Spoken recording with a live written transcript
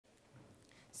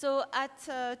So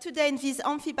today in this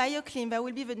amphibioclim, there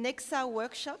will be the Nexa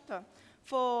workshop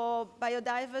for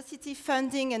biodiversity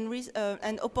funding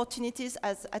and opportunities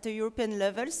at a European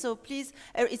level. So please,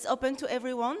 it's open to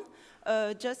everyone.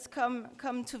 Just come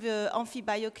to the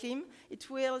amphibioclim. It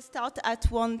will start at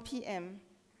 1 p.m.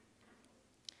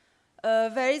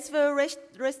 There is the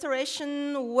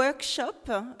restoration workshop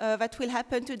that will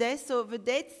happen today. So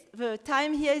the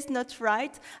time here is not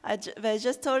right. They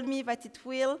just told me that it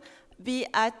will be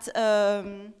at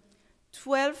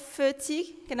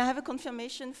 12:30. Can I have a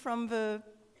confirmation from the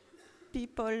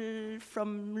people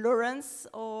from Lawrence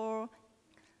or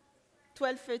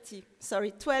 12:30?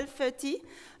 Sorry, 12:30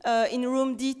 in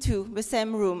room D2, the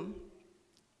same room.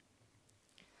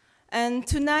 And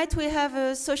tonight we have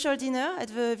a social dinner at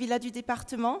the Villa du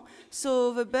Département.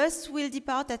 So the bus will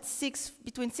depart at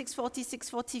between 6:40 and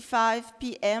 6:45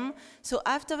 p.m. So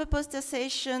after the poster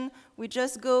session, we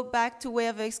just go back to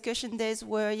where the excursion days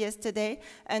were yesterday,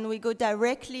 and we go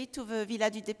directly to the Villa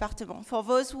du Département. For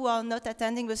those who are not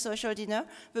attending the social dinner,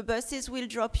 the buses will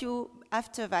drop you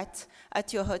after that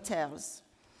at your hotels.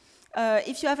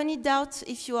 If you have any doubt,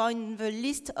 if you are in the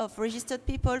list of registered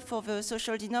people for the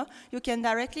social dinner, you can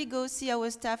directly go see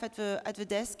our staff at the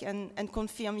desk and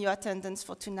confirm your attendance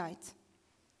for tonight.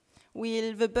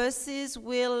 The buses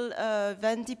will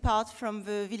then depart from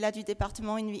the Villa du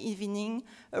Département in the evening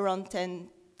around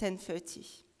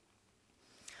 10:30.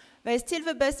 There is still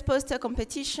the best poster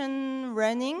competition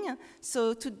running,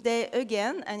 so today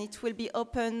again, and it will be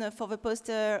open for the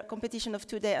poster competition of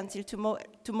today until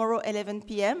tomorrow 11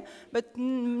 p.m. But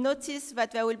notice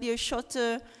that there will be a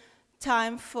shorter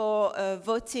time for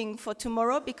voting for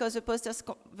tomorrow because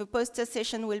the poster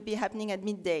session will be happening at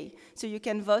midday. So you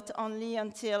can vote only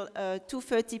until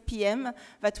 2:30 p.m.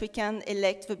 that we can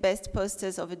elect the best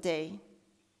posters of the day.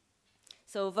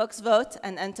 So vote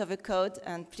and enter the code,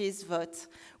 and please vote.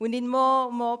 We need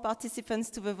more participants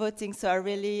to the voting, so I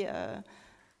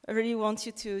really want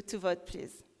you to vote,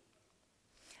 please.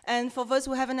 And for those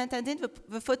who haven't attended,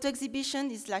 the photo exhibition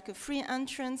is like a free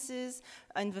entrances,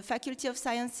 and the Faculty of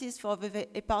Sciences for the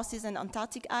Eparses and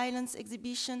Antarctic Islands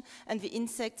exhibition, and the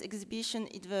insect exhibition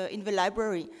in the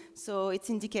library. So it's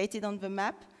indicated on the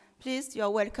map. Please, you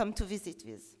are welcome to visit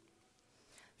this.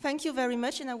 Thank you very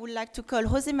much, and I would like to call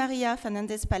José María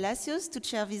Fernández Palacios to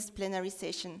chair this plenary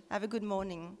session. Have a good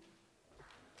morning.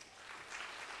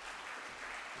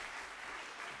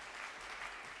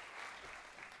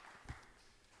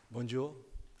 Bonjour.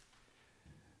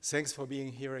 Thanks for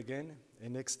being here again the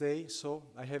next day. So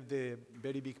I have the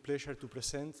very big pleasure to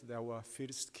present our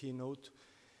first keynote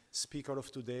speaker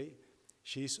of today.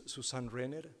 She is Susanne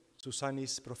Renner. Susanne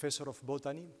is professor of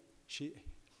botany. She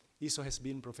also has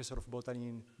been professor of botany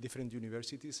in different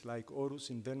universities like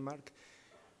Aarhus in Denmark,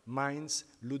 Mainz,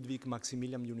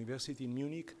 Ludwig-Maximilians-Universität in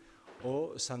Munich,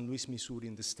 or St. Louis, Missouri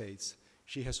in the States.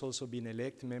 She has also been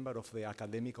elected member of the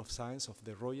Academy of Science of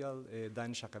the Royal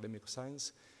Danish Academy of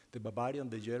Science, the Bavarian,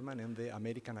 the German, and the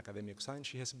American Academy of Science.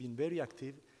 She has been very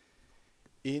active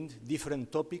in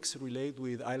different topics related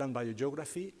with island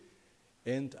biogeography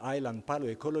and island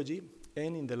paleoecology.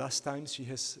 And in the last times, she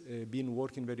has been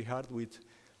working very hard with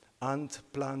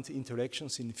ant-plant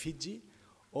interactions in Fiji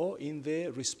or in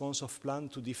the response of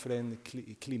plant to different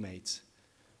climates.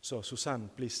 So,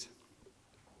 Susanne, please.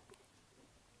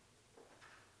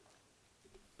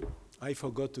 I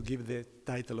forgot to give the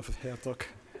title of her talk.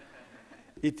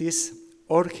 It is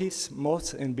Orchids,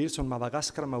 Moths and Birds on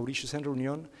Madagascar, Mauritius and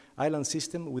Réunion, island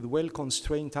system with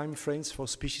well-constrained time frames for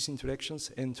species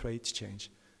interactions and trade change.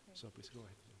 So please go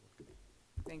ahead.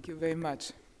 Thank you very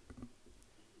much.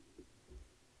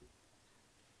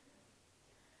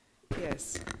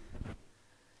 Yes,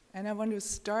 and I want to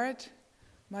start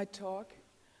my talk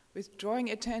with drawing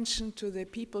attention to the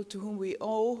people to whom we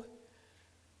owe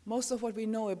most of what we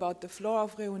know about the flora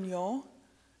of Réunion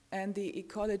and the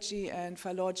ecology and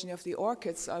phylogeny of the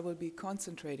orchids I will be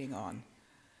concentrating on.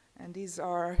 And these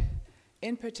are,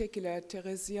 in particular,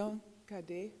 Thérésien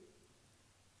Cadet,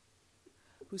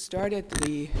 who started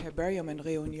the herbarium in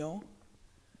Réunion,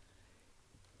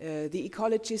 the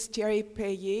ecologist Thierry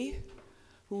Payet,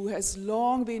 who has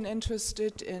long been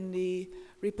interested in the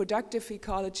reproductive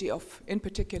ecology of, in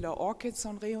particular, orchids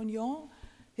on Réunion.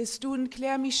 His student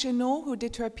Claire Micheneau, who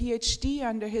did her PhD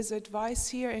under his advice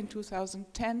here in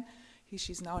 2010.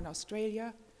 She's now in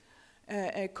Australia.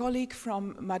 A colleague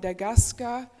from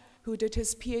Madagascar, who did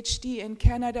his PhD in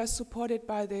Canada, supported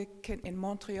by in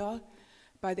Montreal,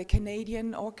 by the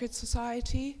Canadian Orchid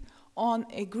Society, on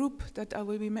a group that I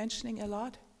will be mentioning a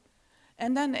lot.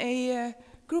 And then a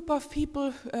group of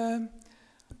people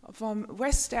from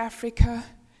West Africa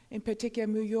in particular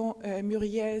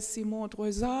Muriel Simon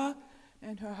Droizat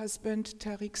and her husband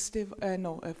Vincent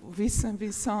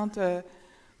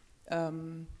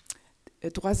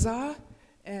Droizat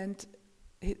and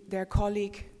their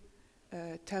colleague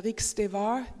Tariq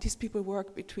Stevar. These people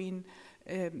work between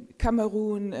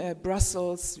Cameroon,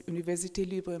 Brussels, Université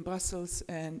Libre in Brussels,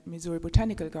 and Missouri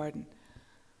Botanical Garden.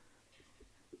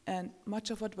 And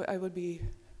much of what I will be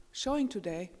showing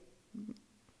today,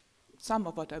 some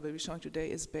of what I will be showing today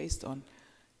is based on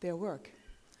their work.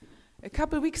 A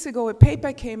couple of weeks ago, a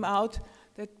paper came out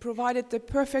that provided the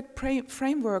perfect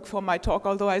framework for my talk,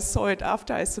 although I saw it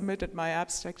after I submitted my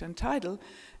abstract and title.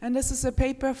 And this is a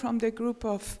paper from the group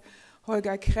of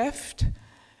Holger Kreft,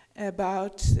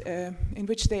 in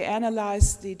which they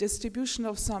analyzed the distribution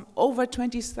of some over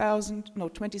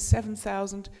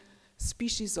 27,000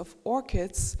 species of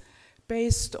orchids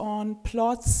based on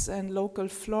plots and local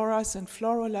floras and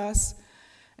florulas,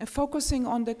 and focusing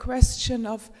on the question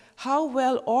of how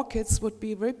well orchids would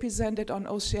be represented on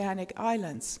oceanic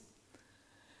islands.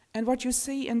 And what you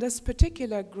see in this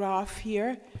particular graph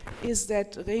here is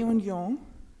that Réunion,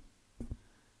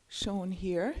 shown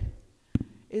here,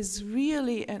 is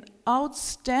really an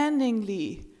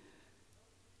outstandingly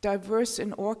diverse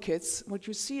in orchids. What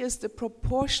you see is the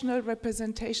proportional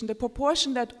representation, the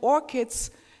proportion that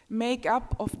orchids make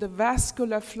up of the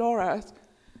vascular flora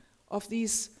of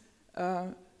these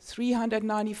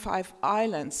 395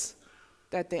 islands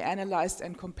that they analyzed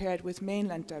and compared with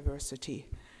mainland diversity.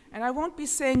 And I won't be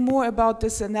saying more about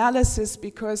this analysis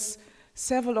because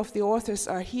several of the authors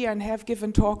are here and have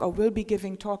given talk or will be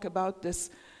giving talk about this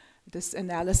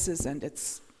analysis and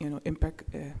its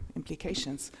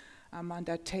implications.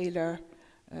 Amanda Taylor,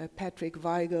 Patrick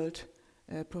Weigelt,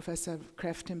 Professor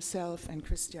Kreft himself, and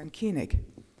Christian Koenig.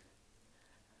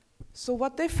 So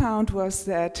what they found was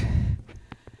that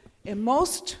in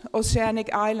most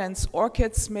oceanic islands,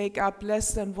 orchids make up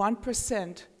less than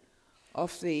 1%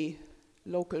 of the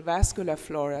local vascular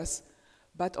floras,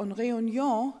 but on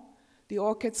Réunion, the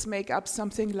orchids make up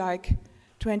something like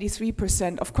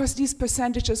 23%. Of course, these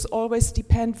percentages always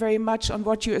depend very much on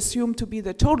what you assume to be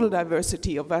the total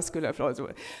diversity of vascular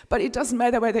floras. But it doesn't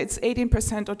matter whether it's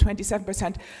 18% or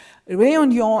 27%.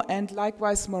 Réunion and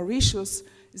likewise Mauritius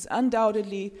is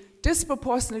undoubtedly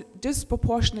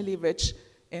disproportionately rich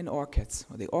in orchids.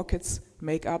 The orchids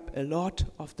make up a lot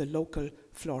of the local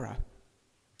flora,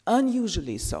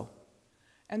 unusually so.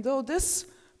 And though this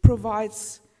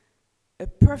provides a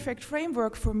perfect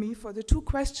framework for me for the two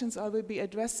questions I will be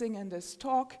addressing in this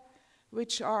talk,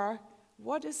 which are,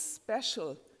 what is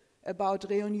special about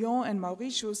Réunion and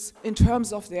Mauritius in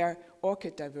terms of their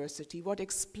orchid diversity? What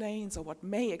explains or what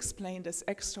may explain this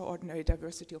extraordinary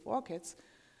diversity of orchids?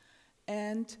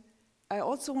 And I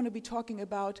also want to be talking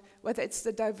about whether it's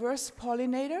the diverse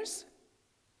pollinators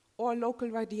or local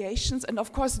radiations, and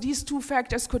of course these two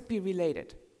factors could be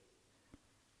related.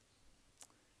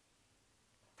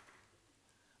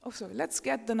 Oh, sorry, let's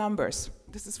get the numbers.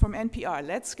 This is from NPR.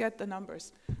 Let's get the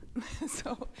numbers.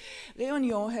 So,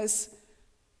 Réunion has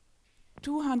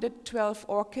 212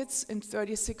 orchids in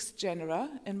 36 genera,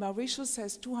 and Mauritius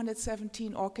has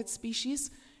 217 orchid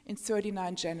species in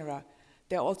 39 genera.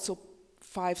 There are also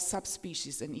 5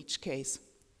 subspecies in each case.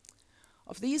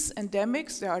 Of these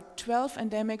endemics, there are 12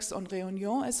 endemics on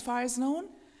Réunion, as far as known,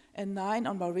 and 9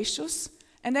 on Mauritius.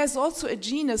 And there's also a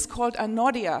genus called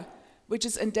Anodia, which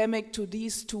is endemic to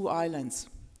these 2 islands.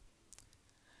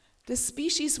 The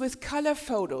species with color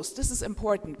photos, this is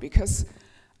important because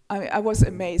I was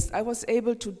amazed. I was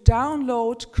able to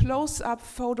download close-up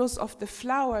photos of the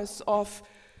flowers of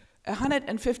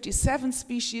 157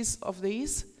 species of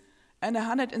these and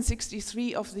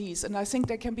 163 of these. And I think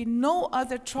there can be no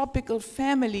other tropical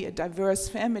family, a diverse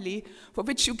family, for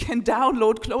which you can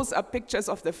download close-up pictures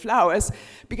of the flowers,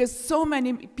 because so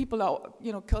many people are,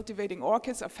 cultivating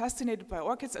orchids, are fascinated by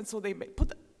orchids, and so they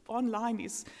put online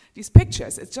these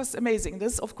pictures. It's just amazing.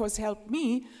 This, of course, helped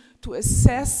me to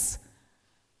assess,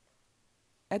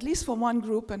 at least for one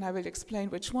group, and I will explain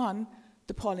which one,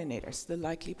 the pollinators, the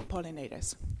likely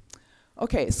pollinators.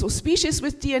 Okay, so species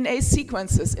with DNA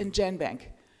sequences in GenBank.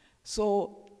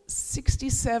 So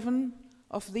 67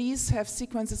 of these have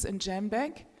sequences in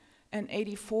GenBank, and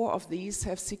 84 of these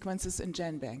have sequences in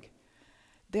GenBank.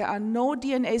 There are no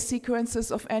DNA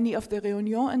sequences of any of the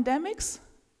Réunion endemics,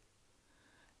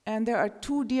 and there are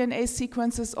 2 DNA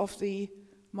sequences of the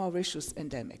Mauritius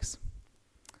endemics.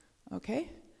 Okay?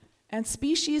 And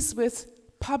species with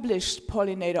published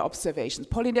pollinator observations,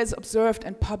 pollinators observed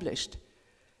and published.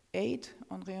 8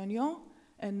 on Réunion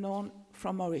and none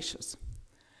from Mauritius.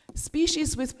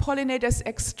 Species with pollinators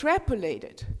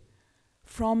extrapolated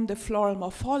from the floral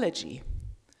morphology.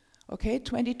 Okay,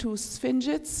 22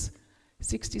 sphingids,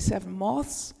 67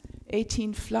 moths,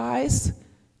 18 flies,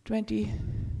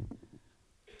 10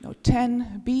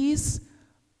 bees,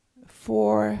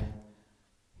 4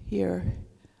 here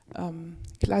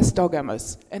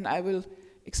Cleistogamous. And I will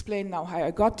explain now how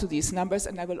I got to these numbers,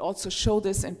 and I will also show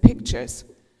this in pictures.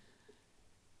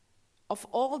 Of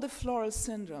all the floral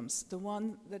syndromes, the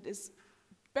one that is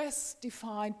best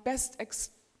defined,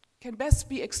 can best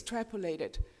be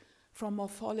extrapolated from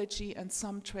morphology and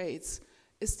some traits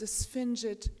is the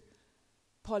sphingid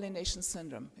pollination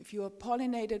syndrome. If you are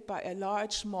pollinated by a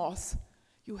large moth,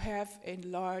 you have a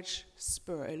large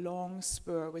spur, a long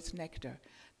spur with nectar,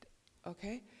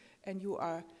 okay? And you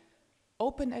are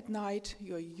open at night,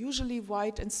 you are usually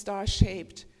white and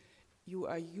star-shaped, you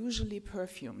are usually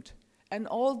perfumed. And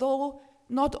although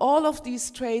not all of these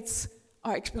traits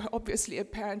are obviously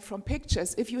apparent from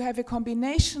pictures, if you have a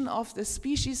combination of the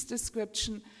species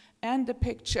description and the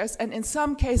pictures, and in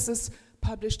some cases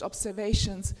published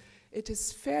observations, it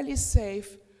is fairly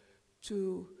safe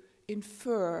to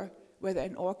infer whether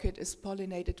an orchid is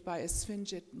pollinated by a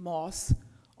sphingid moth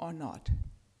or not.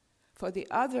 For the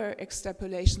other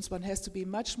extrapolations, one has to be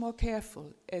much more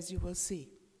careful, as you will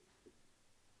see.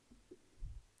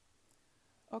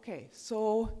 Okay,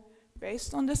 so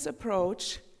based on this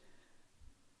approach,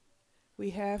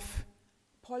 we have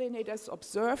pollinators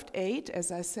observed 8,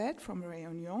 as I said, from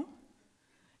Réunion,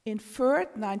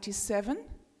 inferred 97,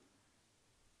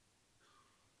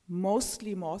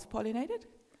 mostly moth-pollinated,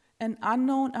 and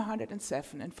unknown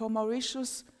 107. And for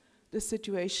Mauritius, the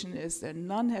situation is that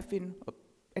none have been,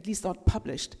 at least not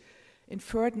published.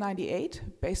 Inferred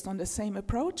 98, based on the same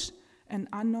approach, and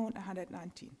unknown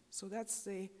 119. So that's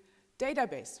the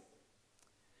database.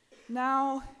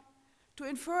 Now, to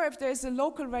infer if there's a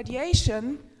local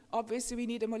radiation, obviously we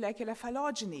need a molecular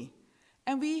phylogeny.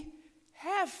 And we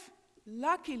have,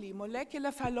 luckily,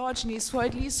 molecular phylogenies for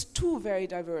at least 2 very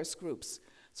diverse groups.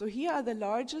 So here are the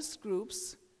largest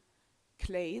groups,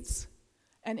 clades,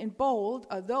 and in bold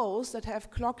are those that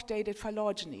have clock-dated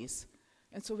phylogenies.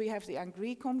 And so we have the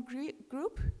Angricum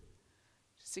group,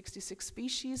 66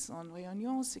 species on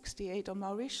Réunion, 68 on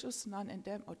Mauritius,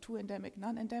 non-endemic, or 2 endemic,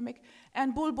 non-endemic,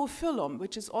 and Bulbophyllum,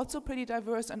 which is also pretty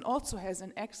diverse and also has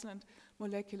an excellent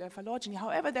molecular phylogeny.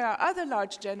 However, there are other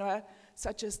large genera,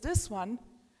 such as this one,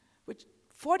 which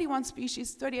 41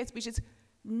 species, 38 species,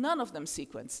 none of them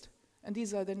sequenced. And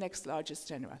these are the next largest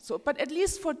genera. So, but at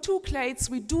least for 2 clades,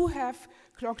 we do have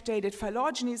clock-dated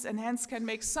phylogenies and hence can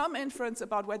make some inference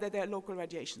about whether there are local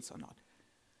radiations or not.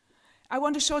 I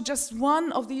want to show just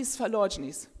one of these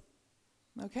phylogenies,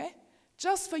 okay?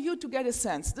 Just for you to get a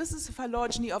sense. This is a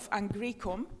phylogeny of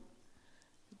Angricum,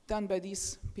 done by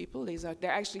these people. There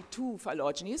are actually 2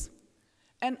 phylogenies.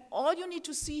 And all you need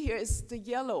to see here is the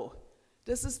yellow.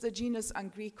 This is the genus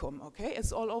Angricum, okay?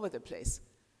 It's all over the place.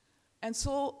 And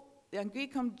so the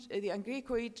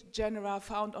Angricoid genera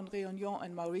found on Réunion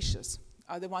and Mauritius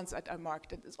are the ones that are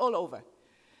marked, and it's all over.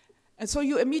 And so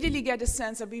you immediately get a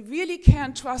sense that we really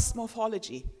can't trust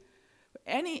morphology.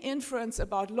 Any inference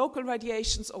about local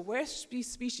radiations or where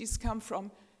species come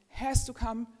from has to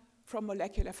come from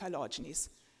molecular phylogenies.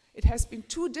 It has been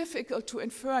too difficult to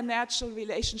infer natural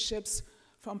relationships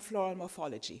from floral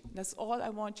morphology. That's all I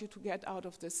want you to get out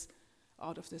of this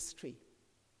tree.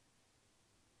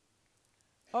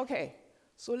 Okay,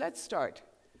 so let's start.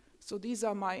 So these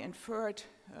are my inferred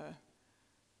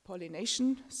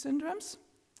pollination syndromes,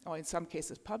 or in some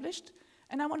cases published.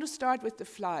 And I want to start with the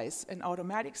flies and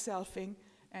automatic selfing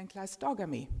and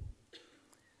Cleistogamy.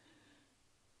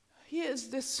 Here is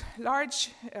this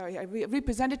large,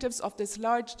 representatives of this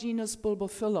large genus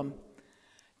Bulbophyllum.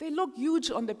 They look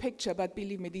huge on the picture, but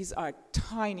believe me, these are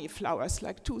tiny flowers,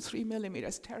 like 2-3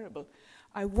 millimeters, terrible.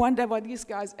 I wonder what these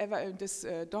guys ever, this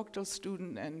doctoral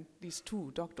student and these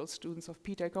 2 doctoral students of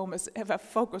Peter Gomez ever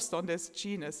focused on this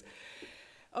genus.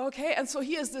 Okay, and so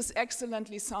here's this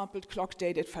excellently sampled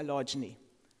clock-dated phylogeny.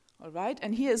 All right,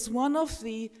 and here's one of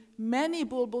the many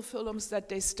Bulbophyllums that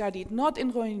they studied, not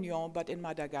in Réunion, but in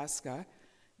Madagascar.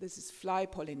 This is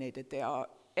fly-pollinated. They are,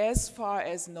 as far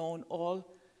as known, all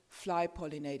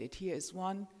fly-pollinated. Here is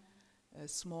one, a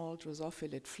small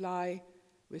drosophilid fly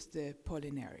with the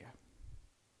pollinaria.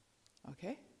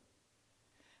 Okay?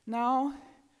 Now,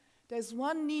 there's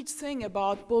one neat thing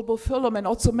about Bulbophyllum and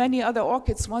also many other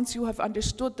orchids once you have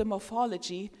understood the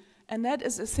morphology, and that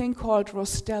is a thing called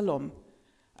rostellum.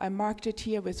 I marked it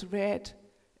here with red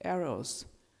arrows.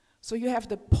 So you have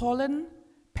the pollen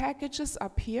packages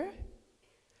up here,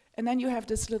 and then you have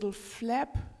this little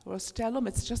flap, rostellum,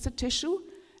 it's just a tissue,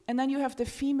 and then you have the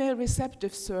female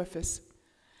receptive surface.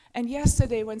 And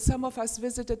yesterday, when some of us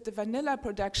visited the vanilla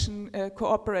production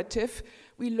cooperative,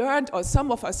 we learned, or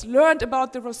some of us learned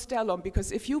about the rostellum,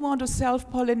 because if you want to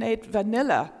self-pollinate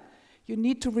vanilla, you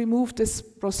need to remove this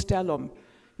rostellum.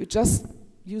 You just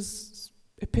use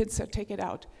a pincer, take it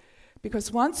out.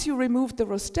 Because once you remove the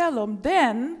rostellum,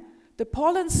 then the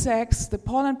pollen sacs, the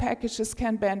pollen packages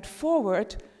can bend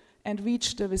forward and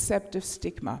reach the receptive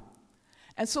stigma.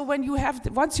 And so when you have,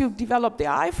 once you've developed the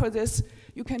eye for this,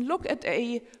 you can look at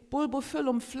a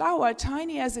bulbophyllum flower,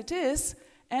 tiny as it is,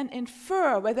 and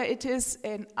infer whether it is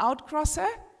an outcrosser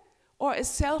or a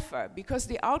selfer, because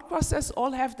the outcrossers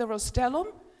all have the rostellum,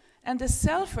 and the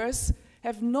selfers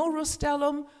have no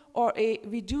rostellum or a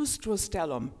reduced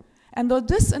rostellum. And though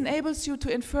this enables you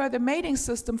to infer the mating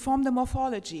system from the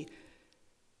morphology.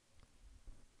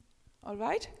 All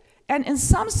right? And in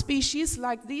some species,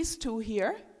 like these two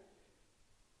here,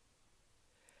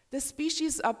 the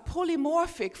species are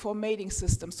polymorphic for mating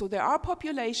systems. So there are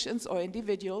populations or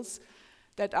individuals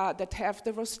that have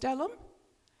the rostellum,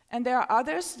 and there are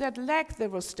others that lack the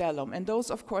rostellum, and those,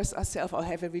 of course, are self or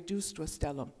have a reduced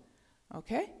rostellum.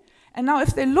 Okay? And now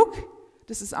if they look,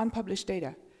 this is unpublished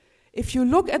data, if you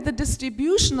look at the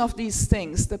distribution of these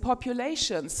things, the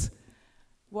populations,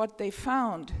 what they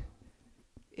found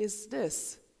is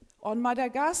this. On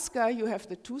Madagascar, you have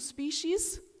the two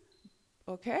species,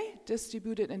 okay,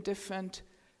 distributed in different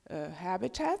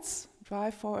habitats,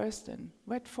 dry forest and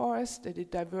wet forest, that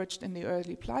it diverged in the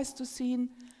early Pleistocene.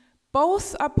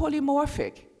 Both are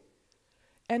polymorphic.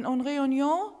 And on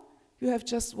Réunion, you have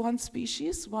just one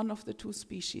species, one of the two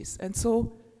species. And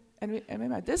so, and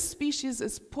remember, this species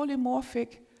is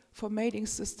polymorphic for mating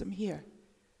system here.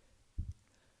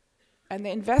 And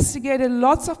they investigated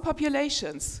lots of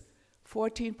populations,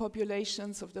 14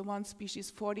 populations of the one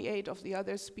species, 48 of the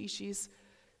other species,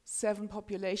 7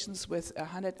 populations with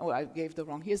 100, oh, I gave the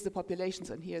wrong, here's the populations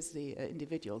and here's the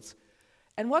individuals.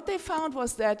 And what they found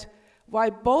was that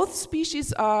while both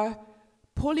species are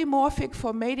polymorphic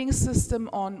for mating system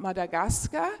on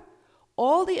Madagascar,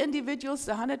 all the individuals,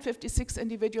 the 156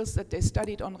 individuals that they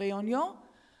studied on Réunion,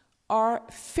 are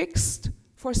fixed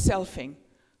for selfing.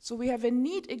 So we have a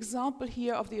neat example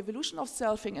here of the evolution of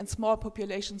selfing in small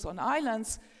populations on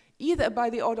islands, either by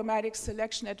the automatic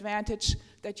selection advantage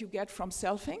that you get from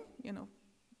selfing, you know,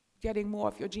 getting more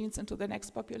of your genes into the next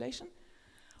population,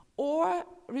 or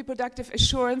reproductive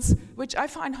assurance, which I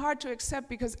find hard to accept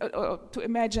because, to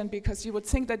imagine, because you would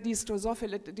think that these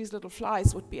Drosophila, these little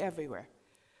flies, would be everywhere.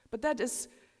 But that is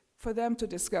for them to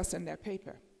discuss in their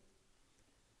paper.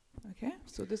 Okay,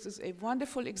 so this is a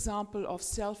wonderful example of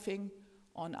selfing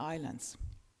on islands.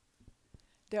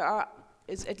 There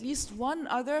is at least one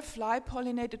other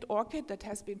fly-pollinated orchid that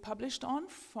has been published on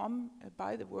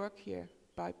by the work here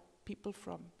by people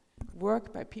from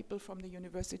the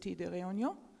University de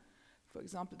Réunion. For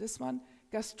example, this one,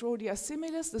 Gastrodia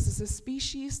similis. This is a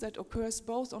species that occurs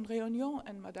both on Réunion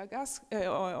and Madagascar,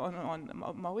 on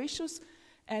Mauritius,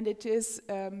 and it is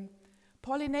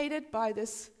pollinated by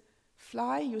this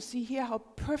fly. You see here how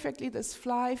perfectly this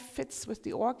fly fits with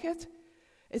the orchid.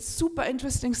 It's a super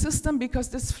interesting system because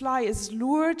this fly is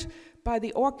lured by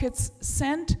the orchid's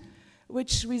scent,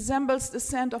 which resembles the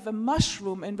scent of a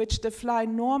mushroom in which the fly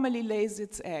normally lays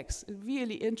its eggs. A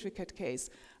really intricate case.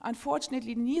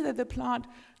 Unfortunately, neither the plant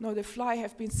nor the fly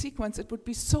have been sequenced. It would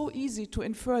be so easy to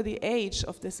infer the age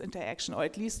of this interaction, or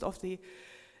at least of the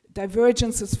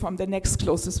divergences from the next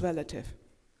closest relative.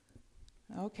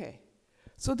 Okay,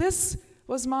 so this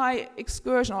was my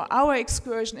excursion, or our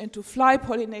excursion, into fly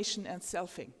pollination and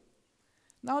selfing.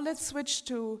 Now let's switch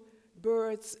to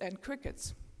birds and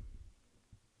crickets.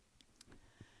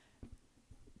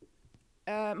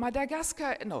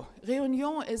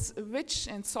 Réunion is rich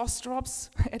in zostropes,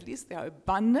 at least they are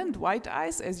abundant, white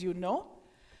eyes, as you know,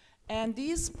 and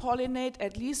these pollinate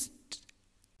at least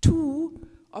 2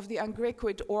 of the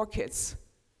angrequid orchids.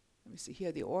 Let me see, here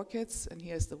are the orchids, and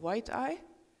here's the white eye.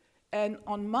 And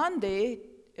on Monday,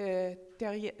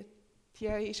 Thierry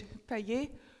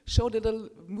Payet showed a little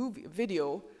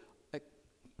video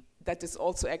that is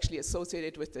also actually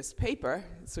associated with this paper,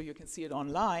 so you can see it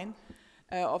online,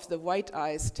 of the white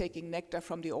eyes taking nectar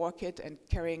from the orchid and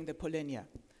carrying the pollinia.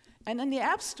 And in the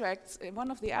abstracts, in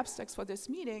one of the abstracts for this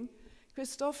meeting,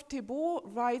 Christophe Thébault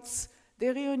writes, the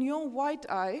Réunion white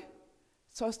eye,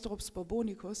 Zostrops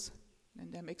borbonicus,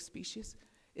 endemic species,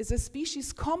 is a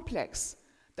species complex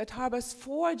that harbors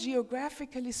 4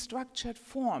 geographically structured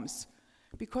forms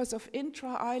because of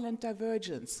intra-island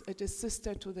divergence. It is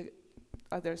sister to the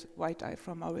other white eye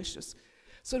from Mauritius.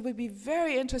 So it would be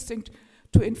very interesting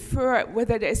to infer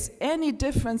whether there's any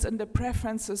difference in the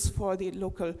preferences for the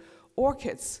local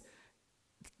orchids.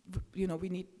 You know, we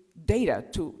need data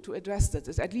to address that.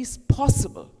 It's at least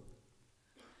possible.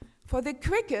 For the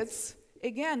crickets,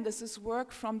 again, this is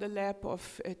work from the lab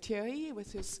of Thierry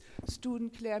with his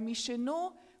student Claire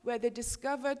Micheneau, where they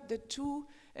discovered the 2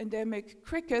 endemic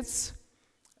crickets,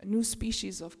 a new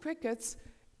species of crickets,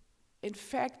 in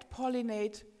fact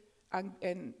pollinate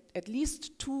at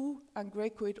least 2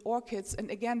 angraecoid orchids. And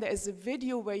again, there is a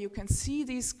video where you can see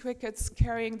these crickets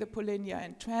carrying the pollinia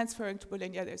and transferring to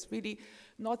pollinia. There's really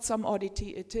not some oddity.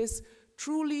 It is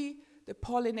truly the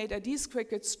pollinator. These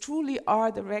crickets truly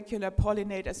are the regular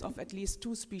pollinators of at least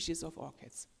 2 species of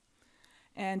orchids.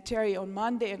 And Terry on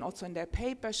Monday and also in their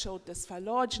paper showed this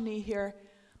phylogeny here,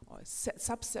 or a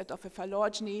subset of a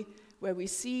phylogeny, where we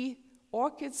see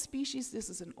orchid species. This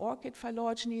is an orchid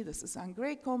phylogeny, this is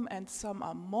Angraecum, and some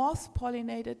are moth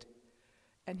pollinated.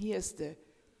 And here's the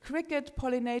cricket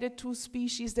pollinated 2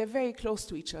 species. They're very close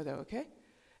to each other, okay?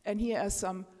 And here are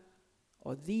some,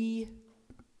 or the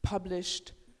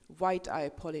published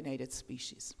white-eye pollinated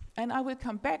species. And I will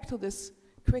come back to this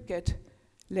cricket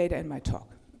later in my talk.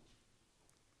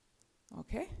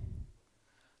 Okay?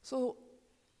 So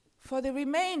for the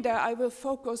remainder, I will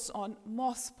focus on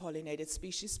moth-pollinated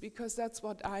species because that's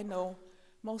what I know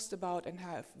most about and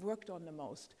have worked on the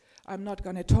most. I'm not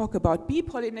going to talk about bee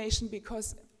pollination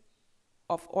because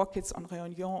of orchids on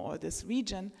Réunion or this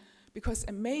region, because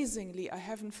amazingly, I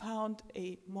haven't found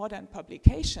a modern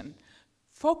publication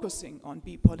focusing on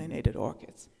bee-pollinated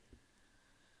orchids.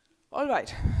 All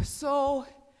right, so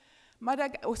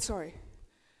Madagascar,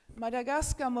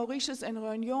 Mauritius, and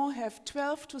Réunion have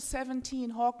 12 to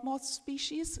 17 hawk moth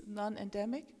species,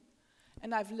 non-endemic.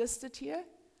 And I've listed here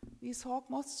these hawk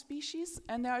moth species.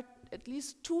 And there are at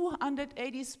least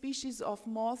 280 species of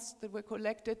moths that were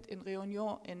collected in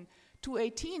Réunion in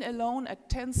 2018 alone at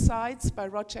 10 sites by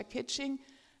Roger Kitching.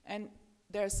 And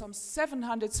there are some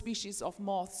 700 species of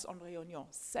moths on Réunion,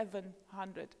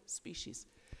 700 species.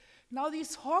 Now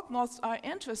these hawk moths are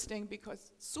interesting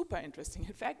because, super interesting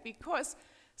in fact, because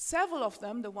several of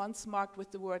them, the ones marked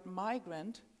with the word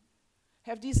migrant,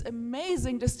 have these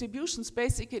amazing distributions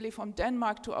basically from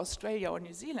Denmark to Australia or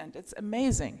New Zealand. It's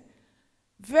amazing.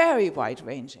 Very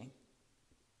wide-ranging.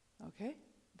 Okay?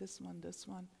 This one, this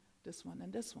one, this one,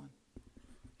 and this one.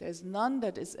 There's none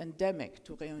that is endemic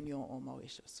to Réunion or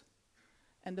Mauritius.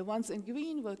 And the ones in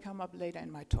green will come up later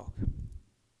in my talk.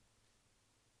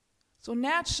 So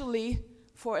naturally,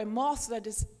 for a moth that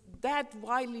is that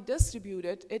widely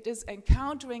distributed, it is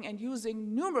encountering and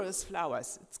using numerous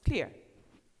flowers. It's clear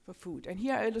for food. And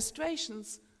here are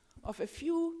illustrations of a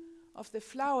few of the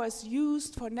flowers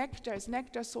used for nectar as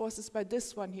nectar sources by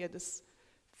this one here, this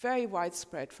very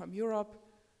widespread from Europe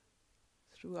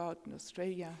throughout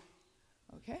Australia.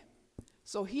 Okay?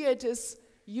 So here it is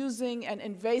using an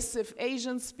invasive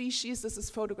Asian species. This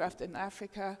is photographed in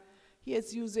Africa. Here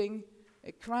it's using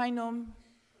a crinum,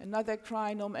 another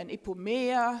crinum, an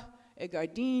ipomea, a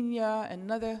gardenia,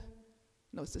 another,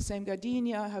 no, it's the same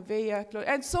gardenia, havea,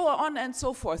 and so on and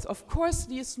so forth. Of course,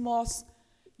 these moths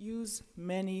use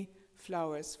many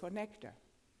flowers for nectar.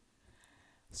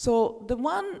 So the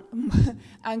one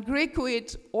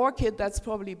angraecoid orchid that's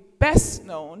probably best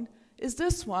known is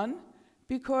this one,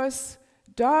 because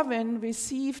Darwin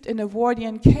received in a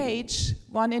Wardian cage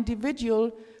one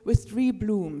individual with 3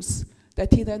 blooms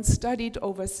that he then studied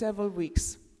over several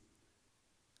weeks.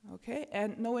 Okay,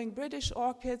 and knowing British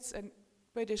orchids and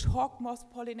British hawk moth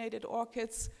pollinated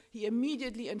orchids, he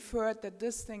immediately inferred that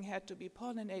this thing had to be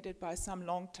pollinated by some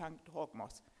long-tongued hawk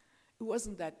moth. It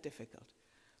wasn't that difficult.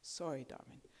 Sorry,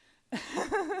 Darwin.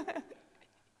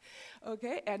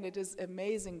 Okay, and it is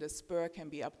amazing the spur can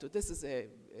be up to, this is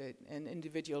an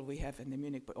individual we have in the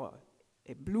Munich, or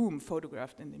a bloom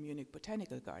photographed in the Munich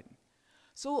Botanical Garden.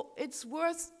 So it's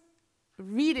worth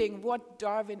reading what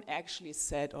Darwin actually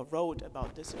said or wrote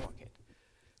about this orchid.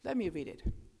 Let me read it.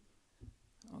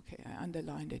 Okay, I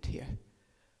underlined it here.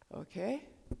 Okay.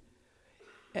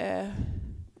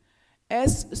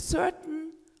 As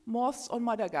certain moths on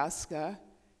Madagascar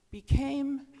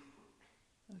became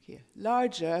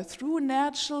larger through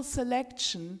natural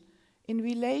selection in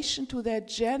relation to their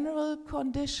general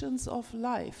conditions of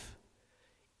life,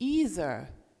 either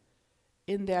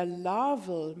in their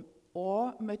larval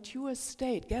or mature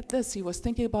state. Get this, he was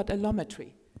thinking about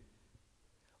allometry.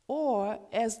 Or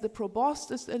as the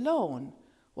proboscis alone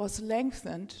was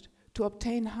lengthened to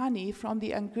obtain honey from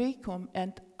the angraecum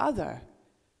and other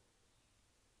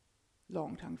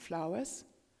long-tongued flowers,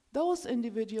 those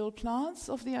individual plants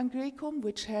of the angraecum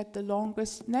which had the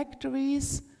longest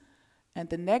nectaries, and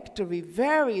the nectary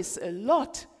varies a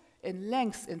lot in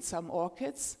length in some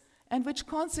orchids, and which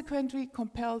consequently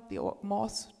compelled the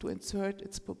moth to insert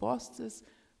its proboscis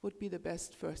would be the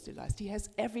best fertilized. He has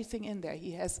everything in there.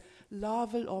 He has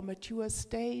larval or mature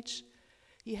stage.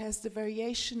 He has the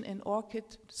variation in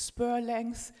orchid spur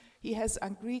length. He has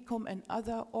Angricum and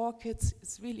other orchids.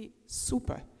 It's really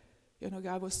super. You know,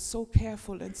 guy was so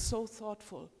careful and so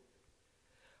thoughtful.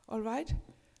 All right?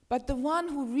 But the one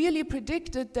who really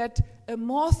predicted that a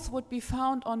moth would be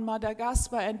found on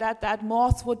Madagascar and that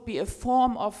moth would be a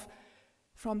form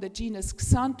from the genus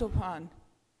Xanthopan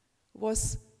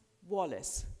was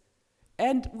Wallace.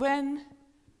 And when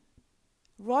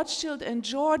Rothschild and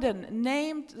Jordan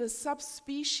named the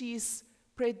subspecies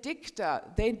predictor,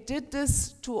 they did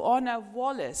this to honor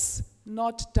Wallace,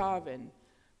 not Darwin.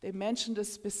 They mentioned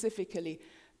this specifically.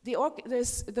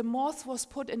 The moth was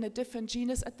put in a different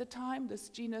genus at the time, this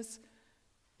genus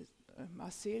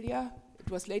Marselia.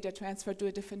 It was later transferred to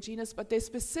a different genus, but they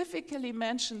specifically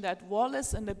mentioned that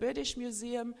Wallace in the British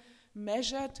Museum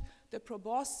measured the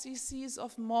proboscises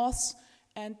of moths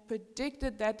and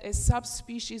predicted that a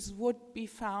subspecies would be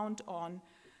found on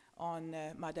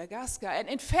Madagascar. And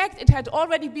in fact, it had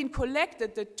already been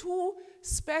collected. The two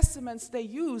specimens they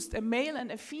used, a male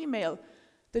and a female,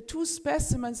 the two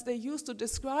specimens they used to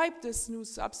describe this new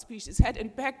subspecies had in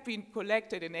fact been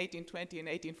collected in 1820 and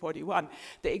 1841.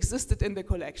 They existed in the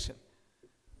collection.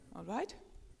 All right?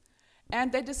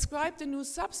 And they described the new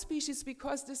subspecies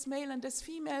because this male and this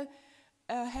female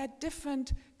had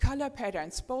different color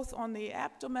patterns, both on the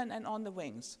abdomen and on the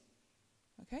wings.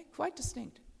 Okay? Quite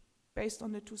distinct, based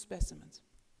on the two specimens.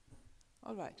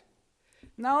 All right.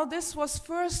 Now, this was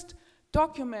first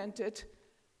documented.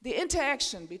 The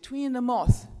interaction between the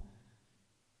moth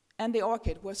and the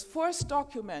orchid was first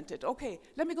documented. Okay,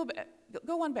 let me go back.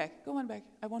 Go one back.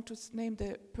 I want to name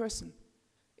the person.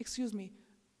 Excuse me.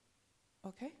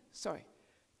 Okay, sorry.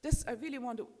 This I really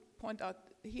want to point out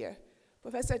here.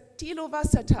 Professor Thilo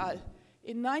Wasserthal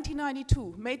in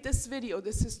 1992 made this video,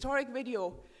 this historic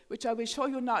video, which I will show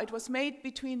you now. It was made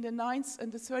between the 9th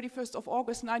and the 31st of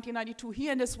August 1992. He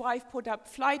and his wife put up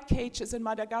flight cages in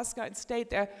Madagascar and stayed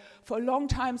there for long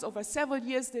times. Over several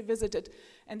years they visited,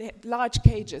 and they had large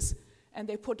cages. And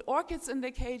they put orchids in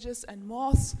the cages and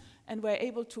moths, and were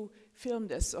able to film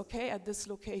this, okay, at this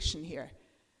location here.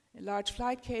 A large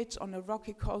flight cage on a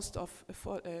rocky coast of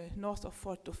north of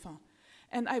Fort Dauphin.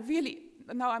 And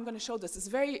now I'm going to show this. It's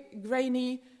very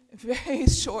grainy, very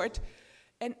short.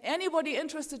 And anybody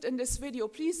interested in this video,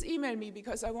 please email me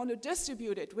because I want to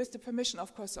distribute it with the permission,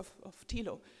 of course, of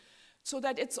Thilo, so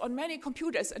that it's on many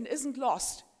computers and isn't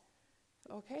lost.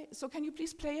 Okay, so can you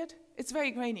please play it? It's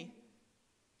very grainy.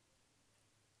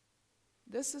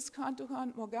 This is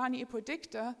Xanthopan morgani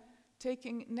predictor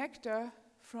taking nectar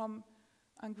from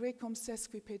Angricum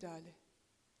sesquipedale,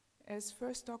 as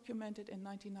first documented in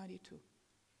 1992.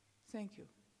 Thank you.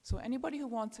 So anybody who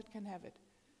wants it can have it.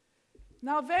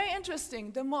 Now, very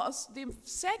interesting, the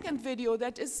second video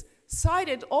that is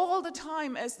cited all the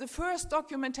time as the first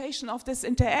documentation of this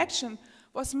interaction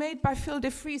was made by Phil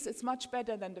de Vries. It's much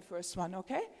better than the first one,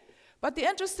 okay? But the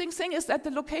interesting thing is that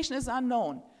the location is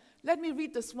unknown. Let me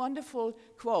read this wonderful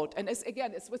quote, and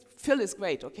Phil is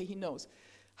great, okay, he knows.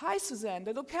 Hi, Susanne,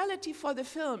 the locality for the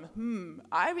film.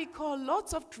 I recall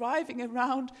lots of driving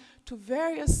around to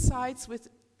various sites with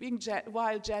being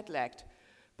while jet-lagged.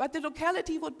 But the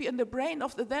locality would be in the brain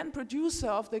of the then producer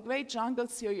of the great jungle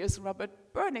series, Robert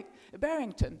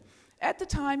Barrington. At the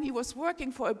time, he was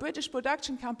working for a British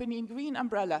production company in Green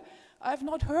Umbrella. I've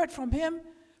not heard from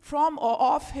or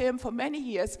of him for many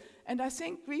years, and I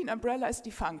think Green Umbrella is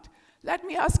defunct. Let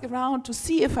me ask around to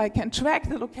see if I can track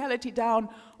the locality down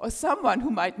or someone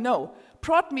who might know.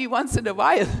 Prod me once in a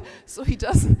while so it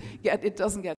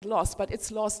doesn't get lost. But it's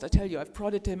lost, I tell you. I've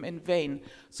prodded him in vain.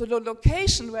 So the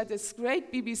location where this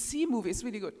great BBC movie is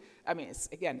really good, I mean,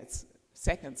 it's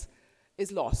seconds,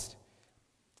 is lost.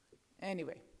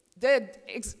 Anyway, the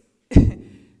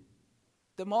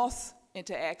moth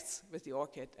interacts with the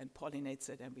orchid and pollinates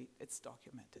it, and it's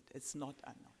documented. It's not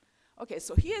unknown. Okay,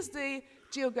 so here's the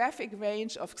geographic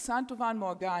range of Xanthopan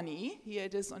morgani. Here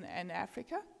it is in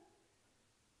Africa.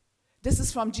 This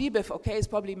is from GBIF, okay? It's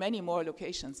probably many more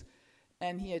locations.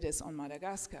 And here it is on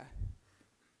Madagascar.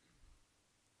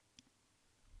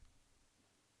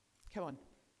 Come on.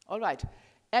 All right.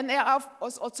 And there are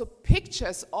also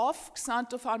pictures of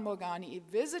Xanthopan morgani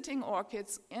visiting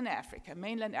orchids in Africa,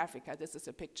 mainland Africa. This is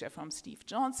a picture from Steve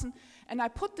Johnson. And I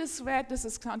put this red, this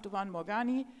is Xanthopan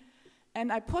morgani.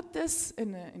 And I put this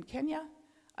in Kenya.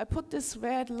 I put this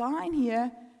red line here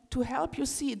to help you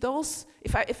see those.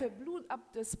 If I blew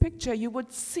up this picture, you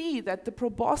would see that the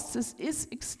proboscis is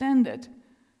extended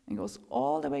and goes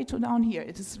all the way to down here.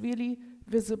 It is really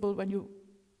visible when you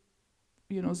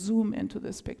zoom into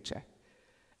this picture.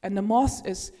 And the moth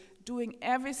is doing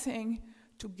everything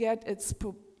to get its,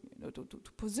 to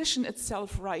position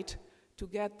itself right, to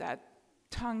get that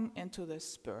tongue into the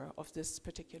spur of this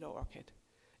particular orchid.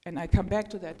 And I come back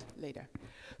to that later.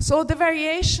 So the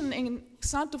variation in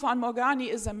Xanthophan morgani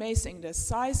is amazing, the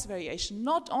size variation,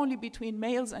 not only between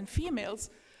males and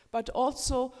females, but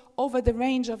also over the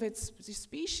range of its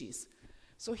species.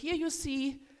 So here you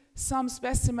see some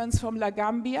specimens from La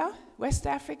Gambia, West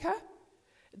Africa.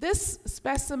 This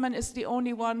specimen is the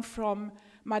only one from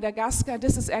Madagascar.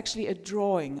 This is actually a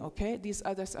drawing, okay? These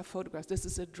others are photographs. This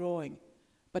is a drawing,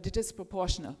 but it is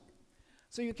proportional.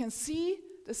 So you can see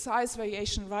the size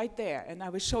variation right there, and I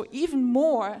will show even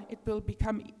more. It will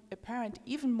become apparent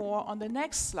even more on the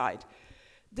next slide.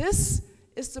 This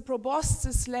is the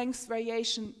proboscis length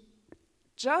variation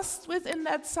just within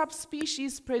that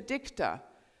subspecies predictor.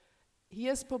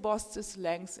 Here's proboscis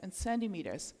length in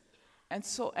centimeters. And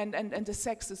so, and the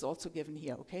sex is also given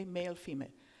here, okay, male, female.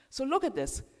 So look at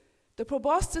this. The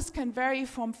proboscis can vary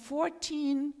from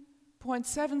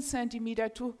 14.7 centimeter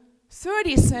to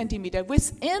 30 centimeter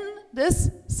within this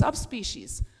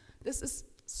subspecies. This is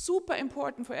super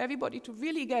important for everybody to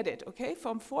really get it, okay?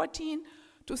 From 14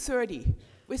 to 30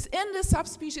 within the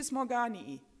subspecies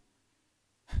morganii,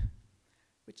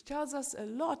 which tells us a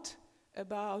lot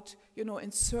about, you know,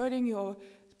 inserting your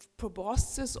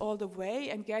proboscis all the way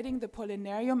and getting the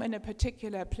pollinarium in a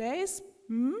particular place.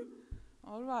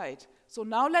 All right. So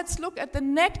now let's look at the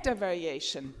nectar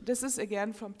variation. This is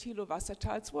again from Thilo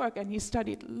Wassertal's work, and he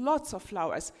studied lots of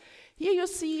flowers. Here you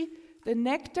see the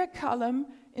nectar column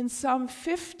in some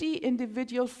 50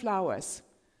 individual flowers.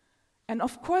 And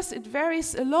of course it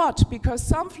varies a lot because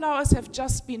some flowers have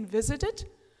just been visited,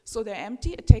 so they're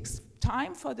empty. It takes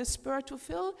time for the spur to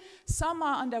fill. Some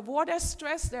are under water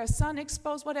stress, they're sun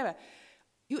exposed, whatever.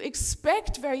 You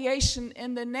expect variation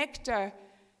in the nectar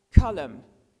column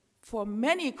for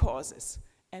many causes.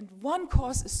 And one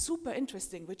cause is super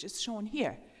interesting, which is shown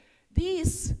here.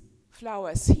 These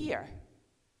flowers here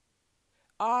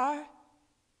are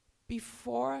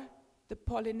before the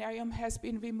pollinarium has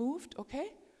been removed,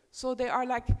 okay? So they are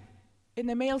like in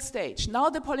the male stage. Now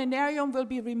the pollinarium will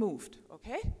be removed,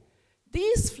 okay?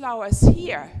 These flowers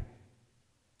here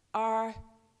are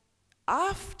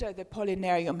after the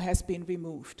pollinarium has been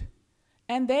removed.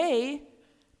 And they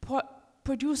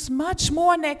produce much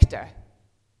more nectar.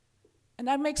 And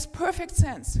that makes perfect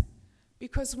sense.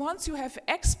 Because once you have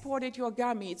exported your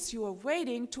gametes, you are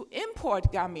waiting to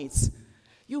import gametes.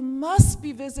 You must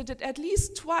be visited at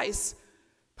least twice.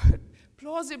 But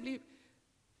plausibly,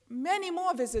 many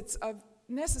more visits are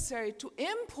necessary to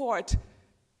import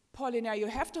pollinaria. You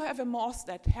have to have a moth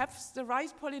that has the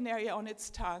right pollinaria on its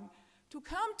tongue to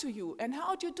come to you. And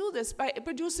how do you do this? By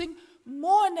producing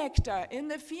more nectar in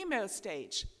the female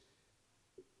stage.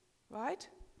 Right?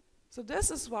 So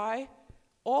this is why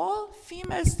all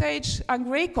female stage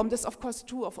Angrecum, this is of course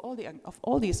true of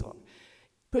all these,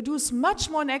 produce much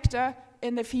more nectar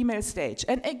in the female stage.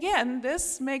 And again,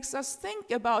 this makes us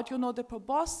think about, you know, the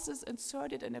proboscis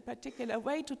inserted in a particular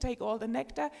way to take all the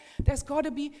nectar. There's got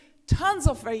to be tons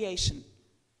of variation.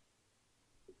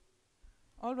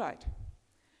 All right.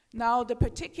 Now, the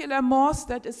particular moth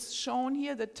that is shown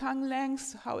here, the tongue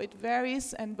length, how it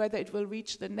varies, and whether it will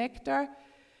reach the nectar,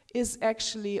 is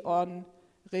actually on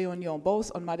Réunion,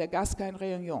 both on Madagascar and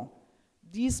Réunion.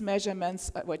 These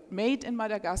measurements were made in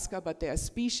Madagascar, but there are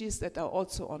species that are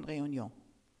also on Réunion.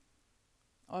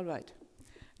 All right.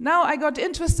 Now I got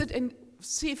interested in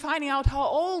finding out how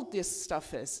old this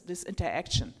stuff is, this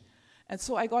interaction. And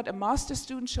so I got a master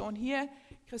student shown here,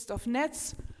 Christoph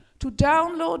Netz, to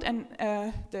download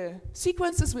the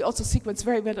sequences. We also sequence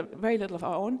very little of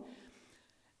our own.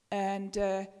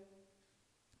 And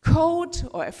code,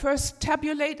 or first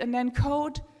tabulate and then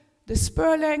code the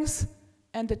spur length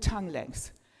and the tongue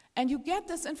length. And you get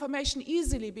this information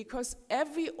easily because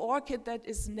every orchid that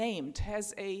is named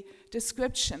has a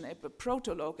description, a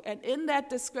protologue, and in that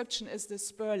description is the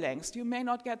spur length. You may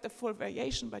not get the full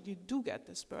variation, but you do get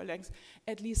the spur length,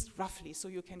 at least roughly, so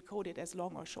you can code it as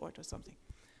long or short or something.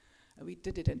 We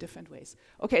did it in different ways.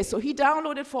 Okay, so he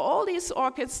downloaded for all these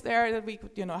orchids there, that we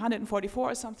could,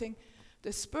 144 or something,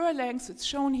 the spur length. It's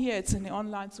shown here, it's in the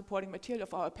online supporting material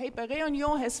of our paper.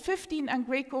 Réunion has 15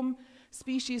 Angrecum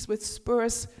species with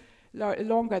spurs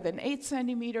longer than 8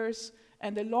 centimeters,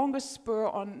 and the longest spur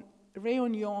on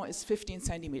Réunion is 15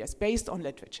 centimeters, based on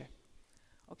literature.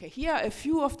 Okay, here are a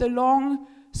few of the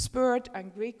long-spurred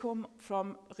Angrecum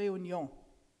from Réunion,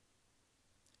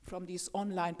 from these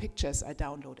online pictures I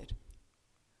downloaded.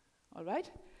 All right?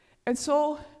 And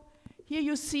so here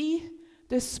you see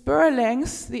the spur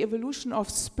length, the evolution of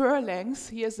spur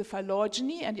length. Here's the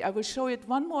phylogeny, and I will show it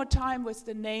one more time with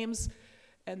the names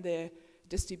and the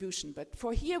distribution. But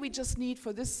for here, we just need,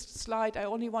 for this slide, I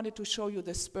only wanted to show you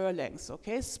the spur length,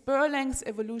 okay? Spur length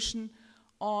evolution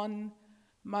on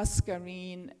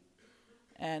Mascarene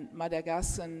and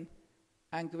Madagascan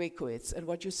angrecoids. And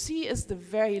what you see is the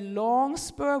very long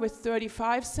spur with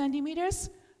 35 centimeters.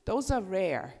 Those are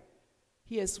rare.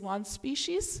 Here's one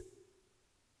species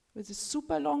with a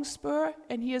super long spur,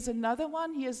 and here's another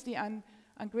one. Here's the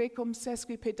Angrecum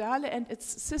sesquipedale and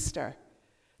its sister.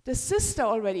 The sister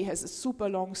already has a super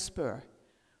long spur.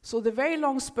 So the very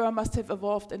long spur must have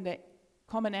evolved in the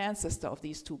common ancestor of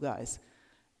these two guys.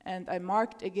 And I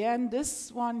marked again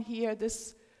this one here,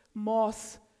 this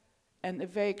moth, and a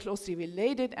very closely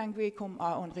related Angrecum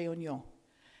are en réunion.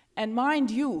 And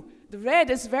mind you, the red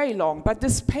is very long, but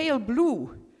this pale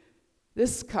blue,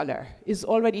 this color, is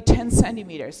already 10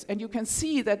 centimeters. And you can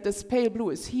see that this pale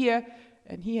blue is here,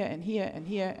 and here, and here, and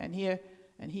here, and here,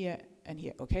 and here, and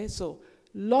here. Okay, so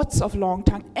lots of long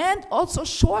tongue, and also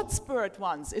short spurred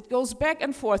ones. It goes back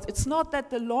and forth. It's not that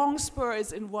the long spur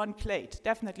is in one plate,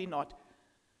 definitely not.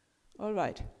 All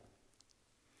right.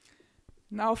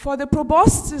 Now for the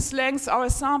proboscis length, our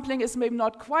sampling is maybe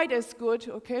not quite as good.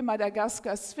 Okay,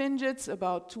 Madagascar sphingids,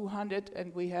 about 200,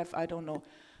 and we have, I don't know,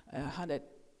 100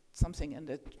 something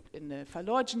in the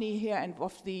phylogeny here, and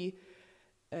of the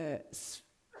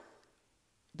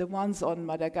ones on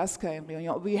Madagascar and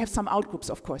Réunion, we have some outgroups,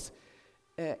 of course.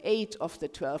 8 of the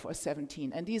 12 or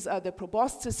 17. And these are the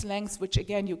proboscis lengths, which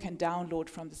again you can download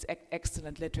from this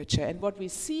excellent literature. And what we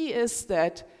see is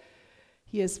that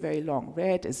here's very long.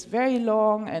 Red is very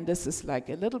long, and this is like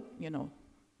a little,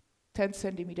 10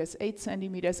 centimeters, 8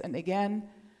 centimeters. And again,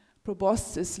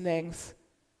 proboscis length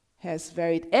has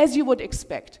varied, as you would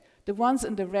expect. The ones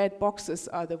in the red boxes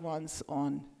are the ones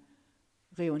on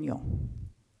Réunion.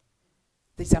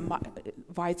 These are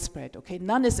widespread, okay?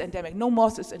 None is endemic. No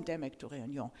moth is endemic to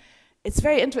Réunion. It's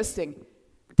very interesting.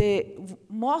 The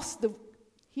moths,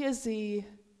 here is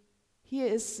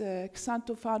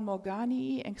Xanthophan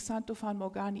morganii and Xanthophan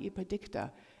morganii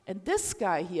predicta. And this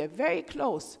guy here, very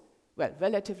close, well,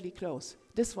 relatively close,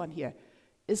 this one here,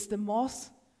 is the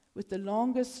moth with the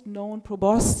longest known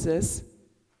proboscis.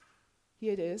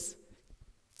 Here it is.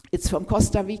 It's from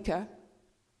Costa Rica.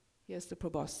 Here's the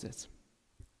proboscis.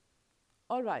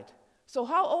 All right. So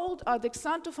how old are the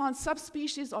Xanthophan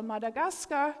subspecies on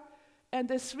Madagascar and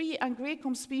the 3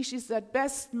 Angrecum species that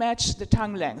best match the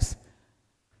tongue length?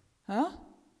 Huh?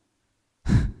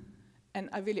 And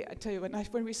I tell you,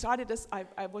 when we started this,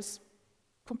 I was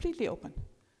completely open.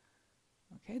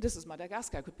 Okay, this is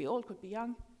Madagascar. Could be old, could be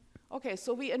young. Okay,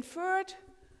 so we inferred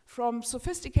from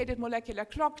sophisticated molecular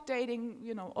clock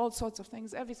dating, all sorts of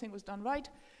things. Everything was done right.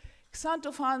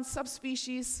 Xanthophan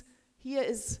subspecies, here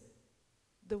is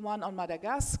the one on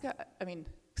Madagascar,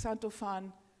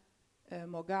 Xanthophan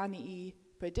morganii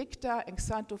predicta and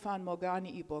Xanthophan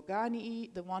morganii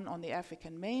borganii, the one on the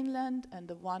African mainland and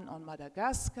the one on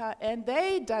Madagascar, and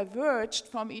they diverged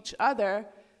from each other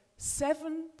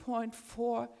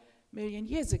 7.4 million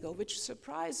years ago, which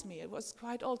surprised me. It was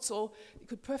quite old, so it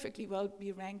could perfectly well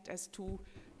be ranked as 2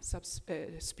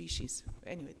 subspecies.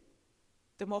 Anyway,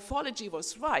 the morphology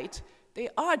was right. They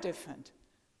are different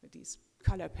with these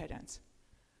color patterns.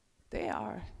 They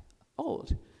are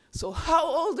old. So how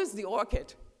old is the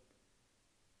orchid?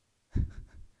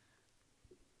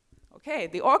 Okay,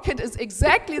 the orchid is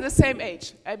exactly the same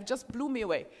age. It just blew me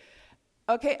away.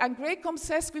 Okay, Angrecum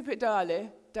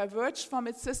sesquipedale diverged from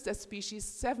its sister species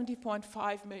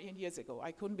 70.5 million years ago.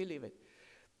 I couldn't believe it.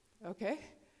 Okay?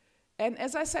 And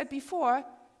as I said before,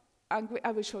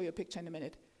 I will show you a picture in a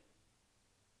minute.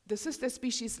 The sister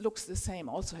species looks the same,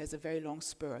 also has a very long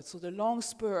spur. So the long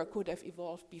spur could have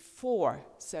evolved before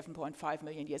 7.5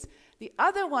 million years. The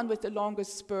other one with the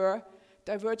longest spur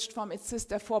diverged from its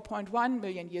sister 4.1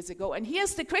 million years ago. And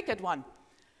here's the cricket one.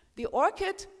 The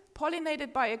orchid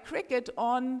pollinated by a cricket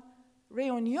on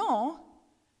Réunion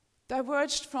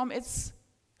diverged from its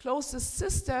closest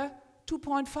sister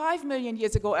 2.5 million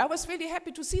years ago. I was really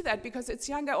happy to see that because it's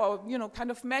younger, or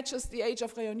kind of matches the age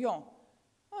of Réunion.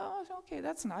 Oh, okay,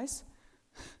 that's nice.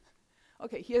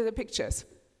 Okay, here are the pictures.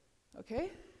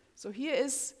 Okay, so here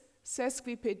is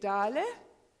sesquipedale,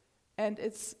 and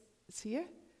it's here,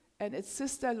 and its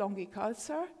sister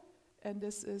longicalcer, and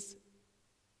this is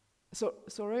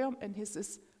Soreum, and his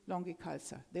is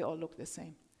longicalcer. They all look the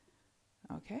same.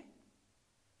 Okay.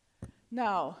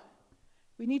 Now,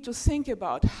 we need to think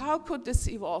about how could this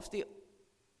evolve. The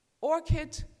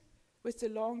orchid with the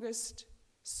longest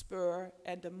spur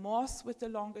and the moth with the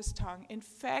longest tongue, in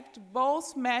fact,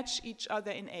 both match each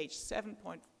other in age,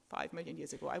 7.5 million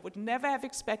years ago. I would never have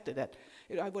expected that.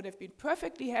 I would have been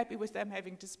perfectly happy with them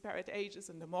having disparate ages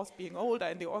and the moth being older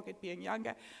and the orchid being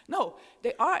younger. No,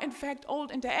 they are in fact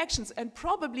old interactions, and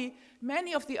probably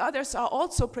many of the others are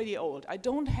also pretty old. I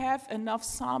don't have enough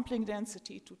sampling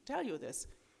density to tell you this.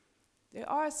 There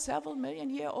are several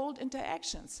million-year-old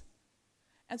interactions.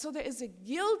 And so there is a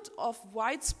guild of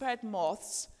widespread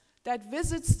moths that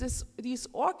visits these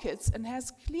orchids and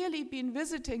has clearly been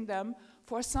visiting them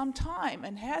for some time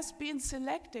and has been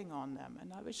selecting on them.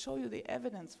 And I will show you the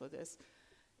evidence for this,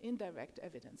 indirect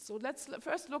evidence. So let's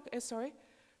first look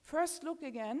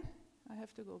again. I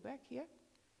have to go back here.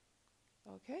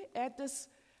 Okay, at this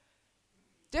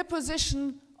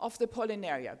deposition of the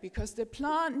pollinaria, because the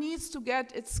plant needs to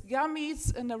get its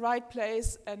gametes in the right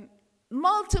place and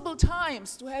multiple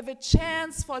times to have a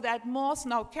chance for that moth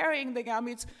now carrying the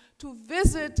gametes to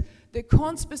visit the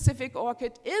conspecific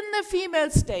orchid in the female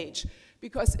stage.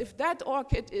 Because if that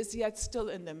orchid is yet still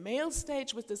in the male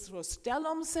stage with this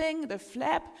rostellum thing, the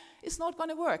flap, it's not going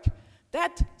to work.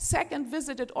 That second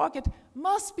visited orchid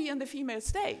must be in the female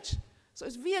stage. So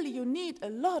it's really, you need a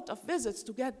lot of visits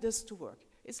to get this to work.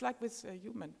 It's like with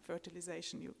human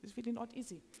fertilization. It's really not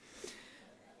easy.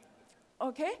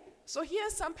 Okay, so here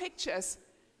are some pictures.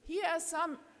 Here are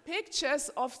some pictures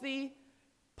of the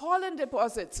pollen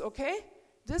deposits, okay?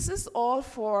 This is all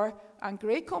for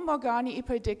Angrecum morgani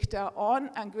predicta on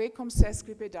Angrecum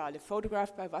sesquipedale,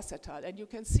 photographed by Wassertal. And you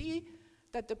can see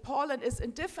that the pollen is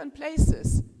in different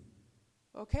places,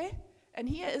 okay? And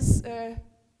here is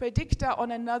predicta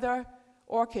on another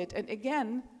orchid. And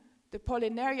again, the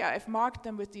pollinaria, I've marked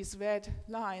them with these red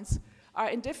lines, are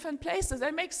in different places.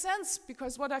 That makes sense,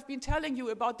 because what I've been telling you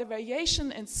about the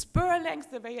variation in spur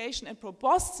length, the variation in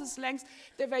proboscis length,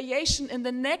 the variation in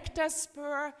the nectar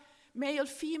spur, male,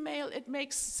 female, it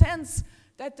makes sense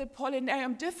that the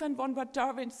pollinarium, different from what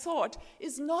Darwin thought,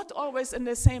 is not always in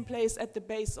the same place at the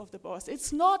base of the boss.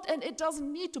 It's not, and it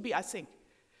doesn't need to be, I think.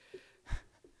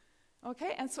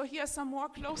 Okay, and so here are some more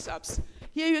close-ups.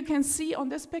 Here you can see, on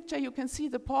this picture, you can see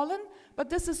the pollen, but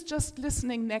this is just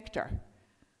listening nectar.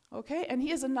 Okay, and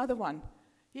here's another one.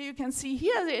 Here you can see,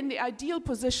 here they're in the ideal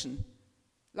position,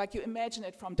 like you imagine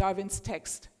it from Darwin's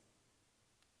text.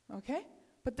 Okay,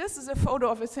 but this is a photo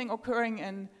of a thing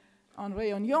occurring on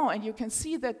Réunion, and you can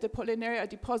see that the pollinaria are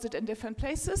deposited in different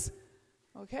places.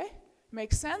 Okay,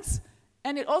 makes sense.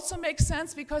 And it also makes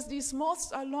sense because these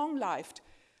moths are long-lived.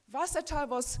 Wassertal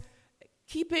was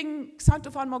keeping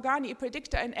Xanthophan morgani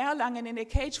predicta in Erlangen in a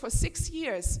cage for 6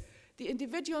 years. The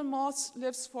individual moth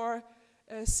lives for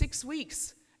 6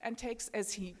 weeks and takes,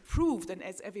 as he proved and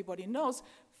as everybody knows,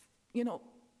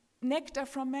 nectar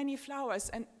from many flowers.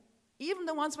 And even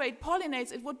the ones where it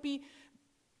pollinates, it would be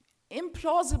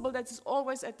implausible that it's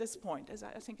always at this point, as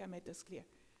I think I made this clear.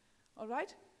 All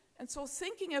right? And so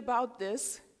thinking about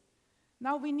this,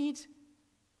 now we need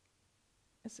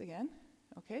this again.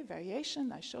 Okay,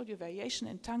 variation. I showed you variation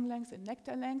in tongue length and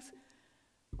nectar length.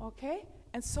 Okay,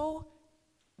 and so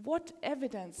what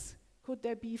evidence could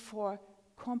there be for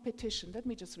competition? Let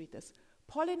me just read this.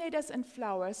 Pollinators and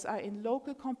flowers are in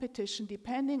local competition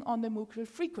depending on the mucal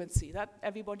frequency. That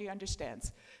everybody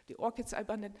understands. The orchids are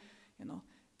abundant,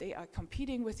 they are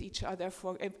competing with each other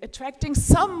for attracting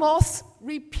some moths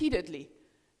repeatedly.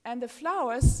 And the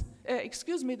flowers,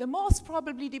 the moths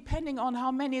probably, depending on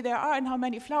how many there are and how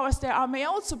many flowers there are, may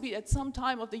also be at some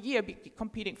time of the year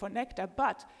competing for nectar.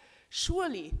 But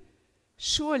surely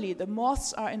the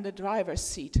moths are in the driver's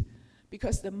seat,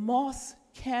 because the moth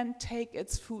can take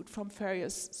its food from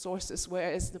various sources,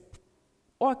 whereas the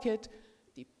orchid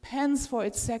depends for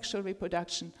its sexual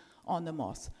reproduction on the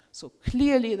moth. So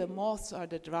clearly the moths are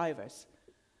the drivers.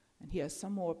 And here are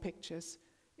some more pictures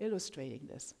illustrating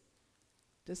this.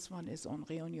 This one is on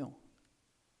Réunion.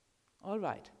 All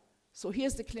right, so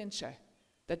here's the clincher,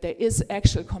 that there is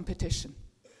actual competition.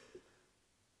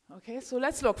 Okay, so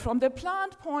let's look from the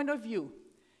plant point of view.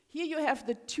 Here you have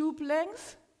the tube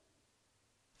length,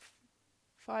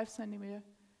 5 centimeter,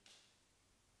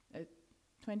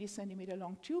 20 centimeter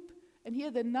long tube, and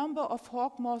here the number of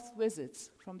hawk moth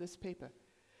visits from this paper.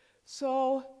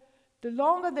 So the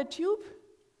longer the tube,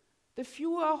 the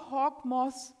fewer hawk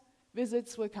moth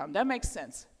visits will come. That makes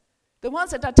sense. The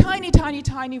ones that are tiny, tiny,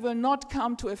 tiny will not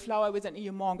come to a flower with an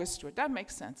humongous root. That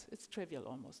makes sense. It's trivial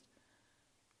almost.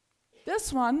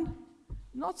 This one,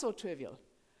 not so trivial.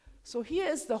 So here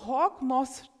is the hawk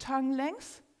moth tongue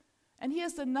length, and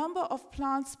here's the number of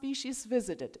plant species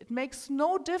visited. It makes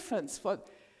no difference for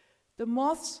the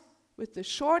moths with the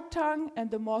short tongue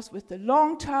and the moths with the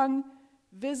long tongue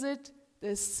visit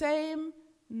the same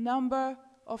number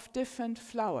of different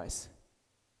flowers.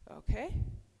 Okay?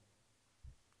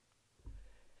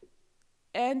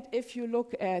 And if you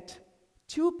look at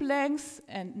tube length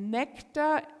and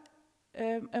nectar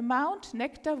amount,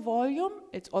 nectar volume,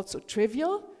 it's also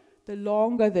trivial. The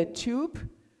longer the tube,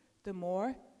 the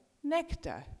more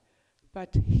nectar.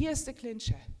 But here's the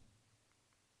clincher.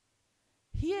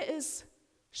 Here is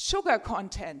sugar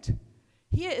content.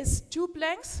 Here is tube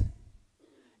length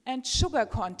and sugar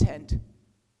content.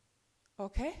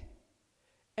 Okay?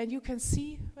 And you can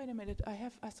see, wait a minute,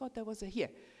 I thought there was a here.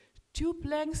 Tube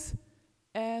length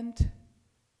and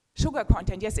sugar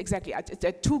content, yes, exactly. There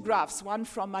are two graphs, one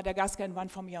from Madagascar and one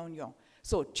from Réunion.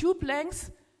 So tube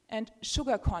length and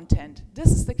sugar content.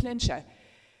 This is the clincher.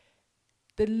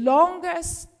 The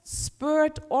longest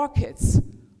spurred orchids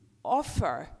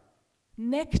offer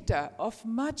nectar of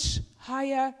much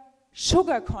higher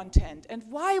sugar content. And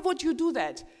why would you do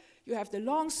that? You have the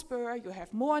long spur, you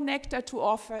have more nectar to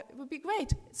offer. It would be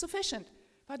great, it's sufficient.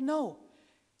 But no,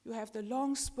 you have the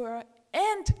long spur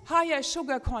and higher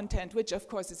sugar content, which of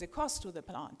course is a cost to the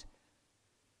plant.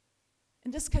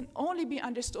 And this can only be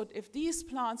understood if these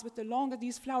plants with the longer,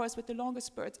 these flowers with the longer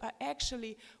spurts are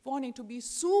actually wanting to be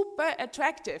super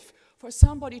attractive for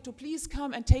somebody to please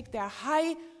come and take their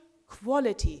high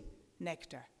quality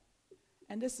nectar.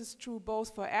 And this is true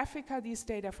both for Africa, these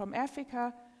data from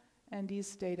Africa, and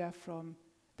these data from,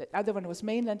 the other one was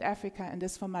mainland Africa, and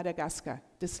this from Madagascar.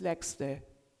 This lacks the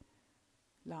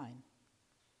line.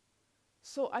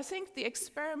 So I think the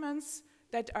experiments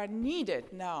that are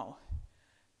needed now,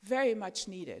 very much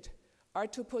needed, are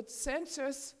to put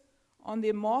sensors on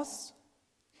the moths,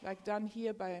 like done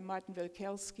here by Martin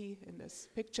Wilkelski in this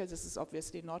picture. This is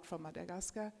obviously not from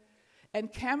Madagascar.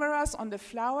 And cameras on the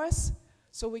flowers,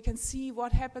 so we can see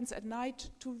what happens at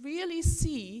night, to really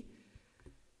see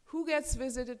who gets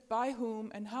visited by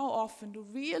whom and how often, to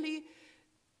really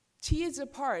tease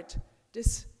apart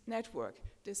this network,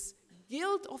 this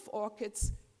guild of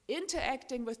orchids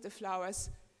interacting with the flowers,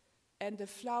 and the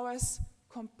flowers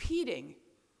competing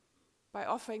by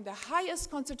offering the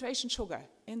highest concentration sugar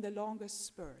in the longest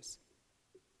spurs.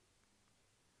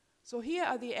 So here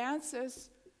are the answers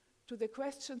to the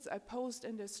questions I posed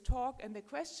in this talk, and the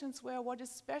questions were: what is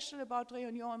special about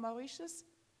Réunion and Mauritius,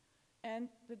 and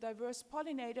the diverse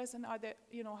pollinators, and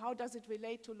how does it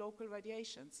relate to local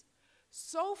radiations?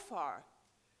 So far,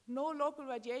 no local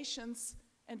radiations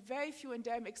and very few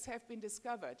endemics have been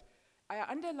discovered. I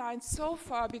underline so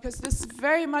far because this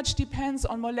very much depends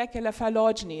on molecular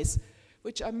phylogenies,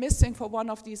 which are missing for one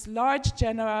of these large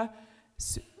genera,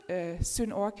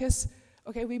 Synorchis.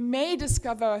 Okay, we may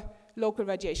discover local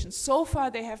radiation. So far,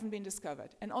 they haven't been discovered.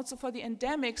 And also for the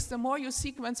endemics, the more you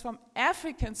sequence from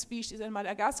African species and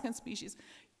Madagascan species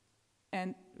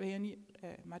and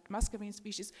Muscovine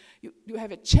species, you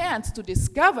have a chance to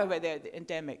discover where they're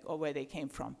endemic or where they came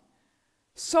from.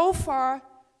 So far,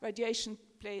 radiation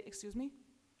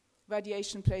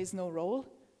plays no role,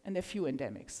 and a few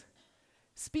endemics.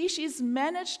 Species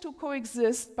manage to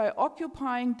coexist by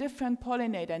occupying different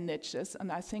pollinator niches,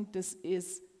 and I think this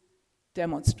is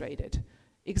demonstrated,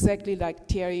 exactly like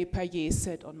Thierry Payet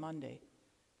said on Monday.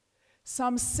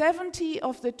 Some 70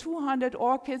 of the 200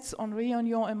 orchids on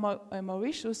Réunion and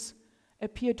Mauritius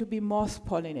appear to be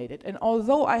moth-pollinated. And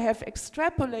although I have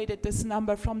extrapolated this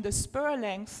number from the spur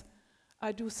length,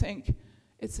 I do think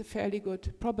it's a fairly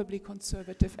good, probably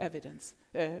conservative evidence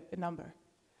number.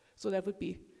 So that would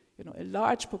be, a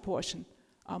large proportion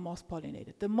are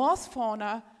moth-pollinated. The moth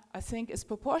fauna, I think, is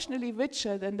proportionally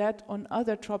richer than that on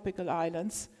other tropical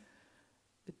islands.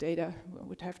 The data, we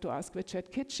would have to ask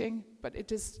Richard Kitching, but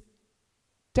it is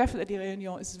definitely,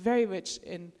 Réunion is very rich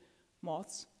in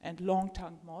moths and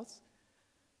long-tongued moths.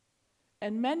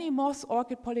 And many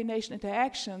moth-orchid pollination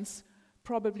interactions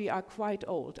probably are quite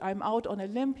old. I'm out on a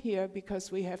limb here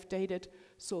because we have dated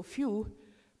so few,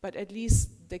 but at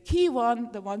least the key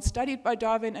one, the one studied by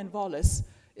Darwin and Wallace,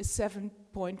 is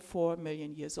 7.4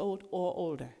 million years old or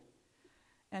older.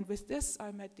 And with this,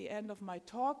 I'm at the end of my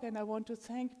talk, and I want to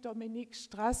thank Dominique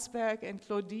Strasberg and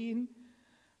Claudine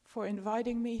for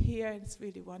inviting me here. It's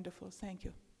really wonderful. Thank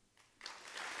you.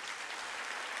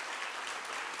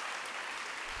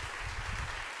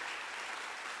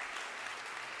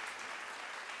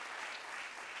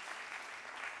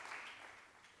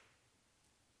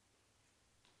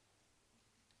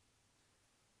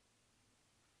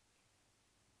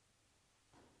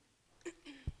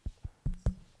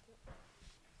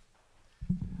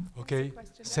 Okay,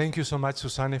 thank you so much,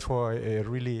 Susanne, for a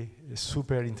really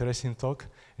super interesting talk.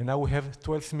 And now we have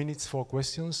 12 minutes for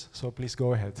questions, so please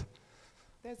go ahead.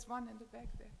 There's one in the back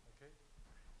there.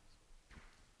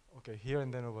 Okay, here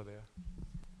and then over there.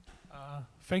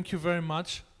 Thank you very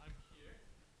much. I'm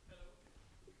here.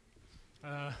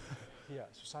 Hello. Yeah,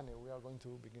 Susanne, we are going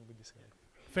to begin with this.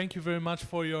 Thank you very much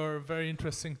for your very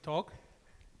interesting talk.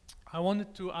 I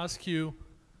wanted to ask you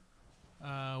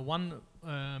one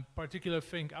particular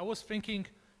thing. I was thinking,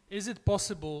 is it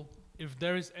possible, if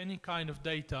there is any kind of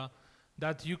data,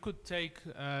 that you could take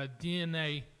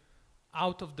DNA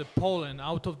out of the pollen,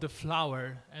 out of the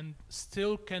flower, and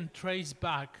still can trace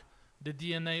back the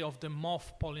DNA of the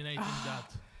moth pollinating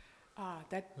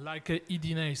that? Like an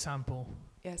eDNA sample.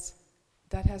 Yes,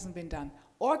 that hasn't been done.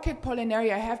 Orchid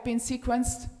pollinaria have been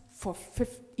sequenced for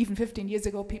even 15 years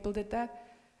ago, people did that.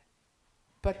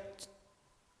 But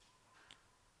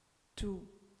to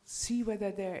see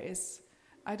whether there is,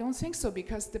 I don't think so,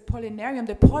 because the pollinarium,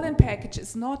 the pollen package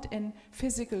is not in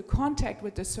physical contact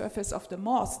with the surface of the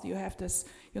moth. You have this,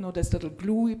 you know, this little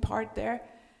gluey part there.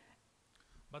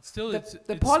 But still,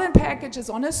 the pollen package is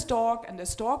on a stalk, and the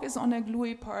stalk is on a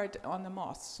gluey part on the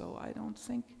moth. So I don't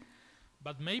think.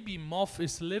 But maybe moth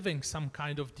is leaving some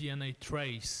kind of DNA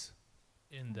trace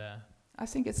in there. I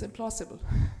think it's implausible.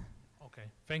 Okay,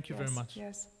 thank you very much.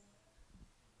 Yes.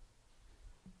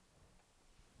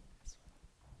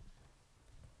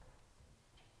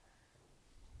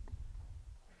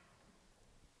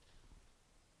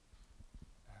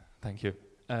 Thank you.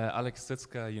 Alex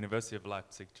Sitzka, University of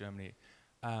Leipzig, Germany.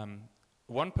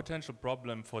 One potential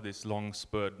problem for these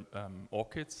long-spurred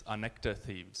orchids are nectar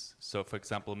thieves. So, for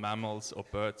example, mammals or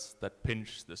birds that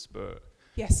pinch the spur.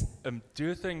 Yes. Do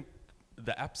you think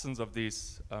the absence of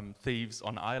these thieves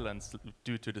on islands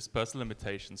due to dispersal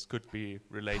limitations could be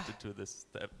related to this,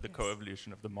 the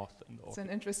co-evolution of the moth and the orchid? It's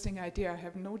an interesting idea. I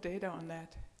have no data on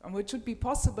that. It should be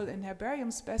possible in herbarium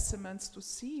specimens to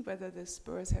see whether the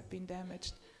spurs have been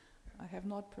damaged. I have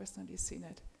not personally seen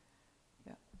it.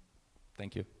 Yeah.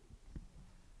 Thank you.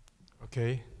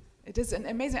 Okay. It is an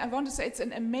amazing, I want to say it's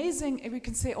an amazing, we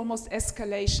can say almost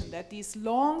escalation, that these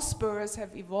long spurs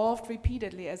have evolved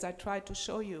repeatedly, as I tried to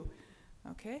show you.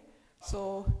 Okay?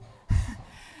 So,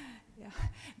 yeah,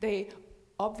 they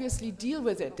obviously deal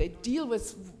with it. They deal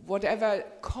with whatever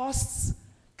costs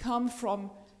come from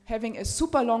having a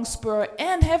super long spur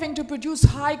and having to produce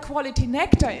high quality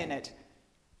nectar in it.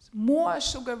 More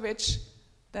sugar rich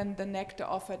than the nectar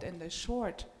offered in the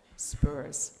short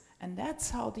spurs. And that's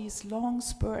how these long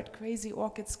spurred crazy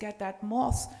orchids get that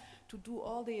moth to do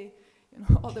all the,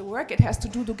 all the work it has to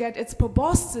do to get its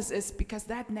proboscis, is because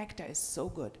that nectar is so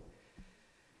good.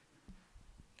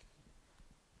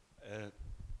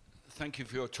 Thank you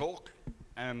for your talk.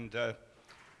 And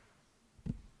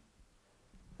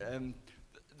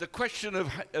the question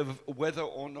of whether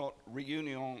or not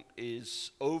Réunion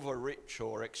is over-rich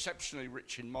or exceptionally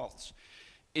rich in moths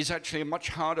is actually a much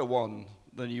harder one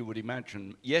than you would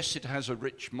imagine. Yes, it has a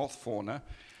rich moth fauna,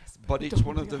 but it's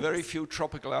one of the very few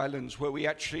tropical islands where we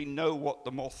actually know what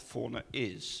the moth fauna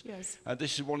is. Yes.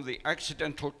 This is one of the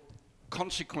accidental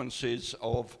consequences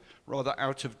of rather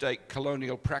out-of-date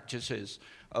colonial practices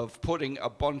of putting a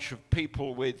bunch of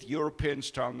people with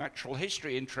European-style natural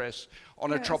history interests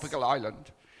on a tropical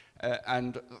island.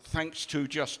 And thanks to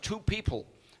just two people,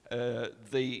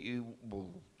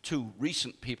 two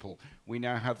recent people, we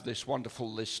now have this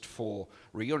wonderful list for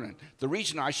Réunion. The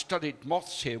reason I studied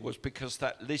moths here was because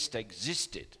that list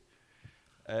existed.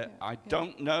 I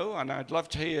don't know, and I'd love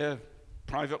to hear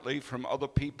privately from other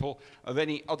people of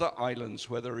any other islands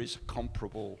where there is a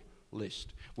comparable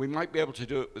list. We might be able to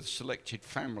do it with selected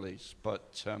families,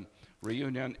 but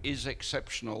Réunion is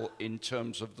exceptional in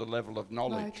terms of the level of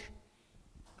knowledge.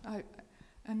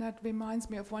 And that reminds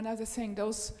me of one other thing.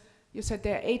 You said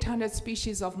there are 800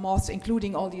 species of moths,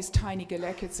 including all these tiny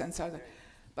galachids and so on.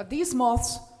 But these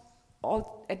moths,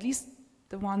 at least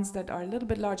the ones that are a little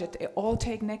bit larger, they all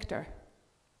take nectar.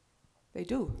 They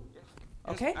do.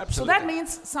 Okay? Yes, so that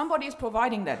means somebody is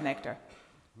providing that nectar.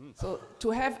 So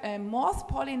to have a moth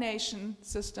pollination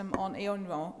system on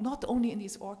Réunion, not only in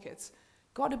these orchids,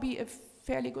 got to be a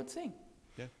fairly good thing.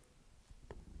 Yeah.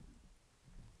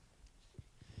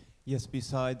 Yes,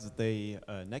 besides the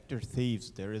nectar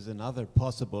thieves, there is another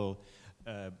possible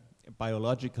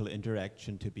biological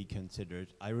interaction to be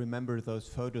considered. I remember those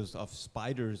photos of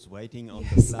spiders waiting on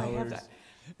the flowers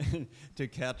to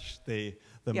catch the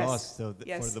moth. So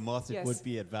for the moth, it would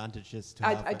be advantageous to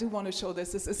have. I do want to show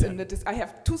this. This is in the. I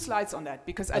have 2 slides on that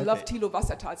because I love Thilo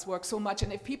Wassertal's work so much.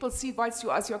 And if people see, whilst you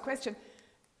ask your question,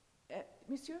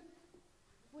 Monsieur,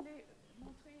 voulez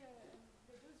montrer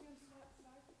the deuxième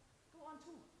slide? Go on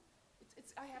too.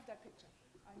 I have that picture.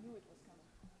 I knew it was coming.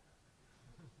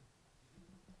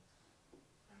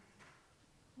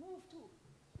 Move too.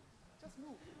 Just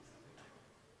move.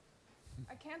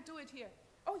 I can't do it here.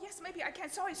 Oh, yes, maybe I can.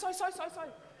 Sorry.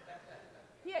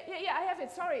 Here, I have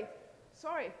it. Sorry.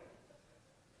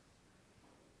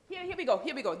 Here we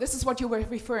go. This is what you were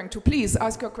referring to. Please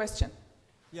ask your question.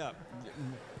 Yeah.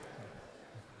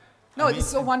 No, it's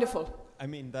so wonderful. I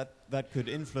mean, that could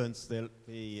influence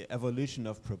the evolution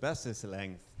of proboscis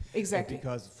length. Exactly.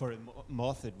 Because for a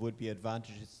moth, it would be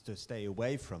advantageous to stay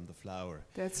away from the flower.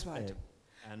 That's right.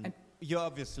 And you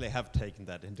obviously have taken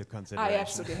that into consideration. I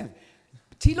absolutely have.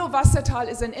 Thilo Wasserthal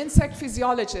is an insect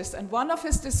physiologist, and one of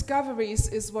his discoveries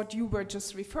is what you were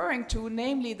just referring to,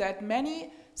 namely that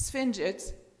many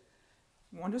sphingids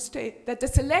want to state that the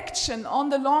selection on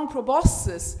the long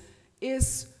proboscis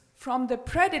is from the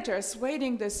predators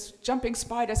waiting, this jumping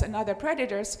spiders and other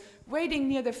predators, waiting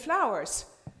near the flowers.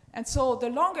 And so the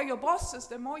longer your proboscis,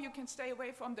 the more you can stay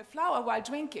away from the flower while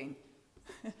drinking.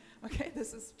 Okay,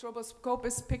 this is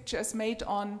stroboscopic pictures made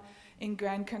in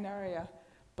Gran Canaria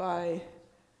by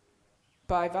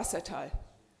Wasserthal.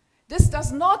 This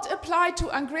does not apply to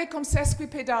Angrecum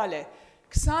sesquipedale.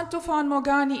 Xanthophan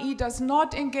morganii does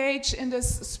not engage in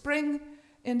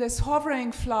this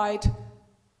hovering flight.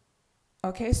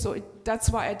 Okay, so that's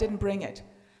why I didn't bring it.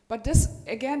 But this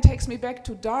again takes me back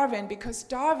to Darwin, because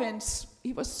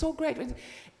he was so great.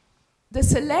 The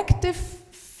selective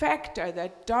factor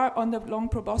that on the long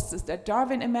proboscis that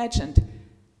Darwin imagined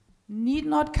need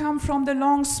not come from the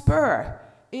long spur.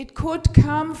 It could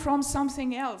come from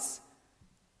something else.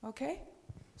 Okay?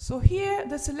 So here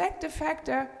the selective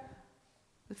factor,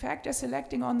 the factor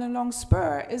selecting on the long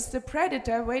spur, is the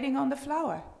predator waiting on the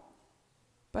flower.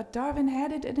 But Darwin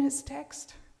had it in his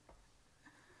text.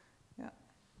 Yeah.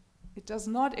 It does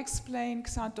not explain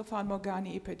Xanthophan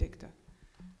morganii predictor.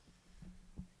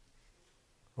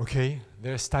 Okay,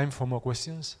 there's time for more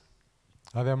questions.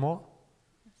 Are there more?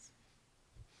 Yes.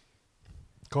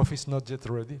 Coffee is not yet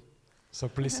ready, so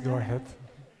please go ahead.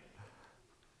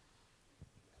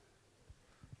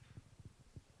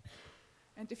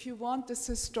 And if you want this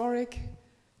historic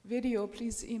video,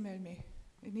 please email me.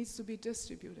 It needs to be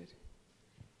distributed.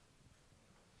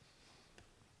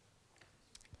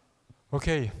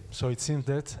 Okay, so it seems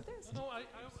that... No, I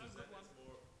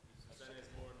Susanne has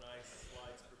more nice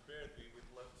slides prepared. We would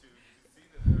love to see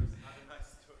that there's other nice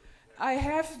story. I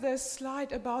have the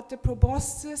slide about the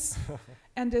proboscis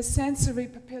and the sensory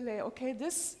papillae. Okay,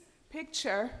 this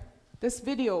picture, this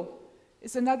video,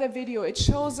 is another video. It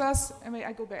shows us,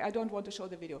 I go back, I don't want to show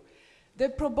the video. The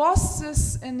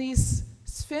proboscis in these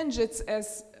sphingids,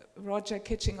 as Roger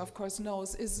Kitching, of course,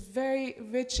 knows, is very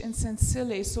rich in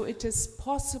sensillae, so it is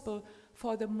possible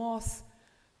for the moth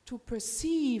to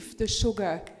perceive the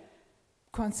sugar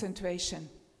concentration.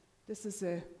 This is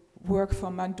a work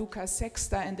from Manduka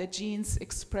Sexta and the genes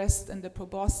expressed in the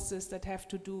proboscis that have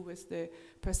to do with the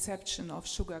perception of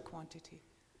sugar quantity.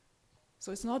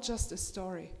 So it's not just a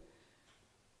story.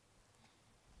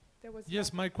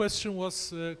 Yes, my question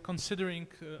was considering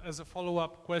as a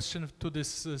follow-up question to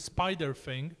this spider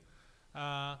thing.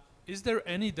 Is there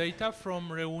any data from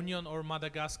Réunion or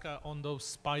Madagascar on those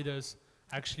spiders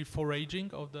actually foraging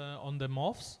on the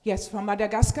moths? Yes, from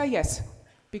Madagascar, yes,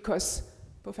 because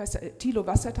Professor Thilo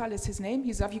Wasserthal is his name.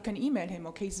 You can email him.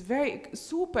 Okay, he's very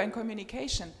super in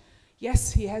communication.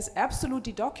 Yes, he has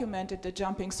absolutely documented the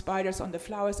jumping spiders on the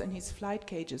flowers in his flight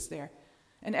cages there,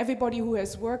 and everybody who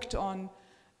has worked on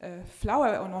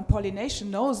flower on pollination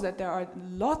knows that there are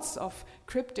lots of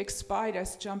cryptic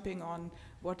spiders jumping on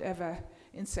whatever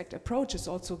insect approaches,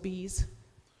 also bees,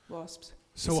 wasps.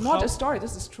 So it's not a story,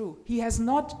 this is true. He has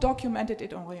not documented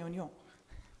it on Réunion.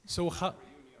 So how...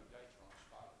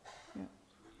 Yeah.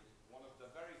 One of the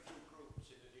very few groups,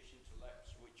 in addition to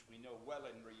Leps, which we know well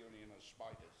in Réunion as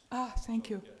spiders. Ah, thank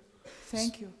you.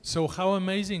 Thank you. So how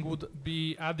amazing would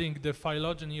be adding the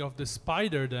phylogeny of the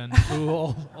spider then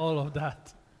to all of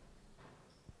that?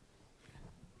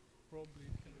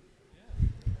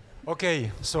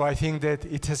 Okay, so I think that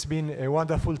it has been a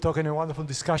wonderful talk and a wonderful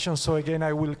discussion. So again,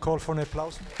 I will call for an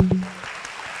applause.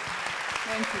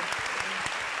 Thank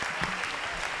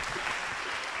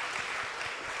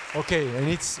you. Okay, and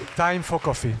it's time for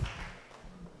coffee.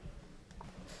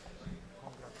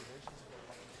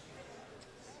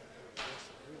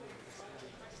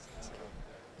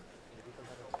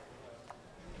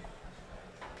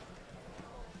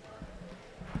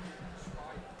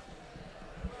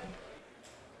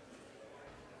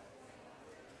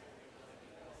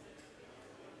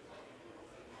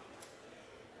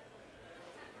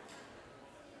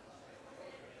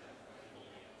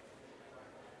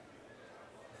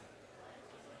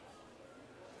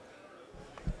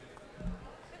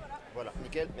 Voilà,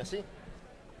 nickel, merci.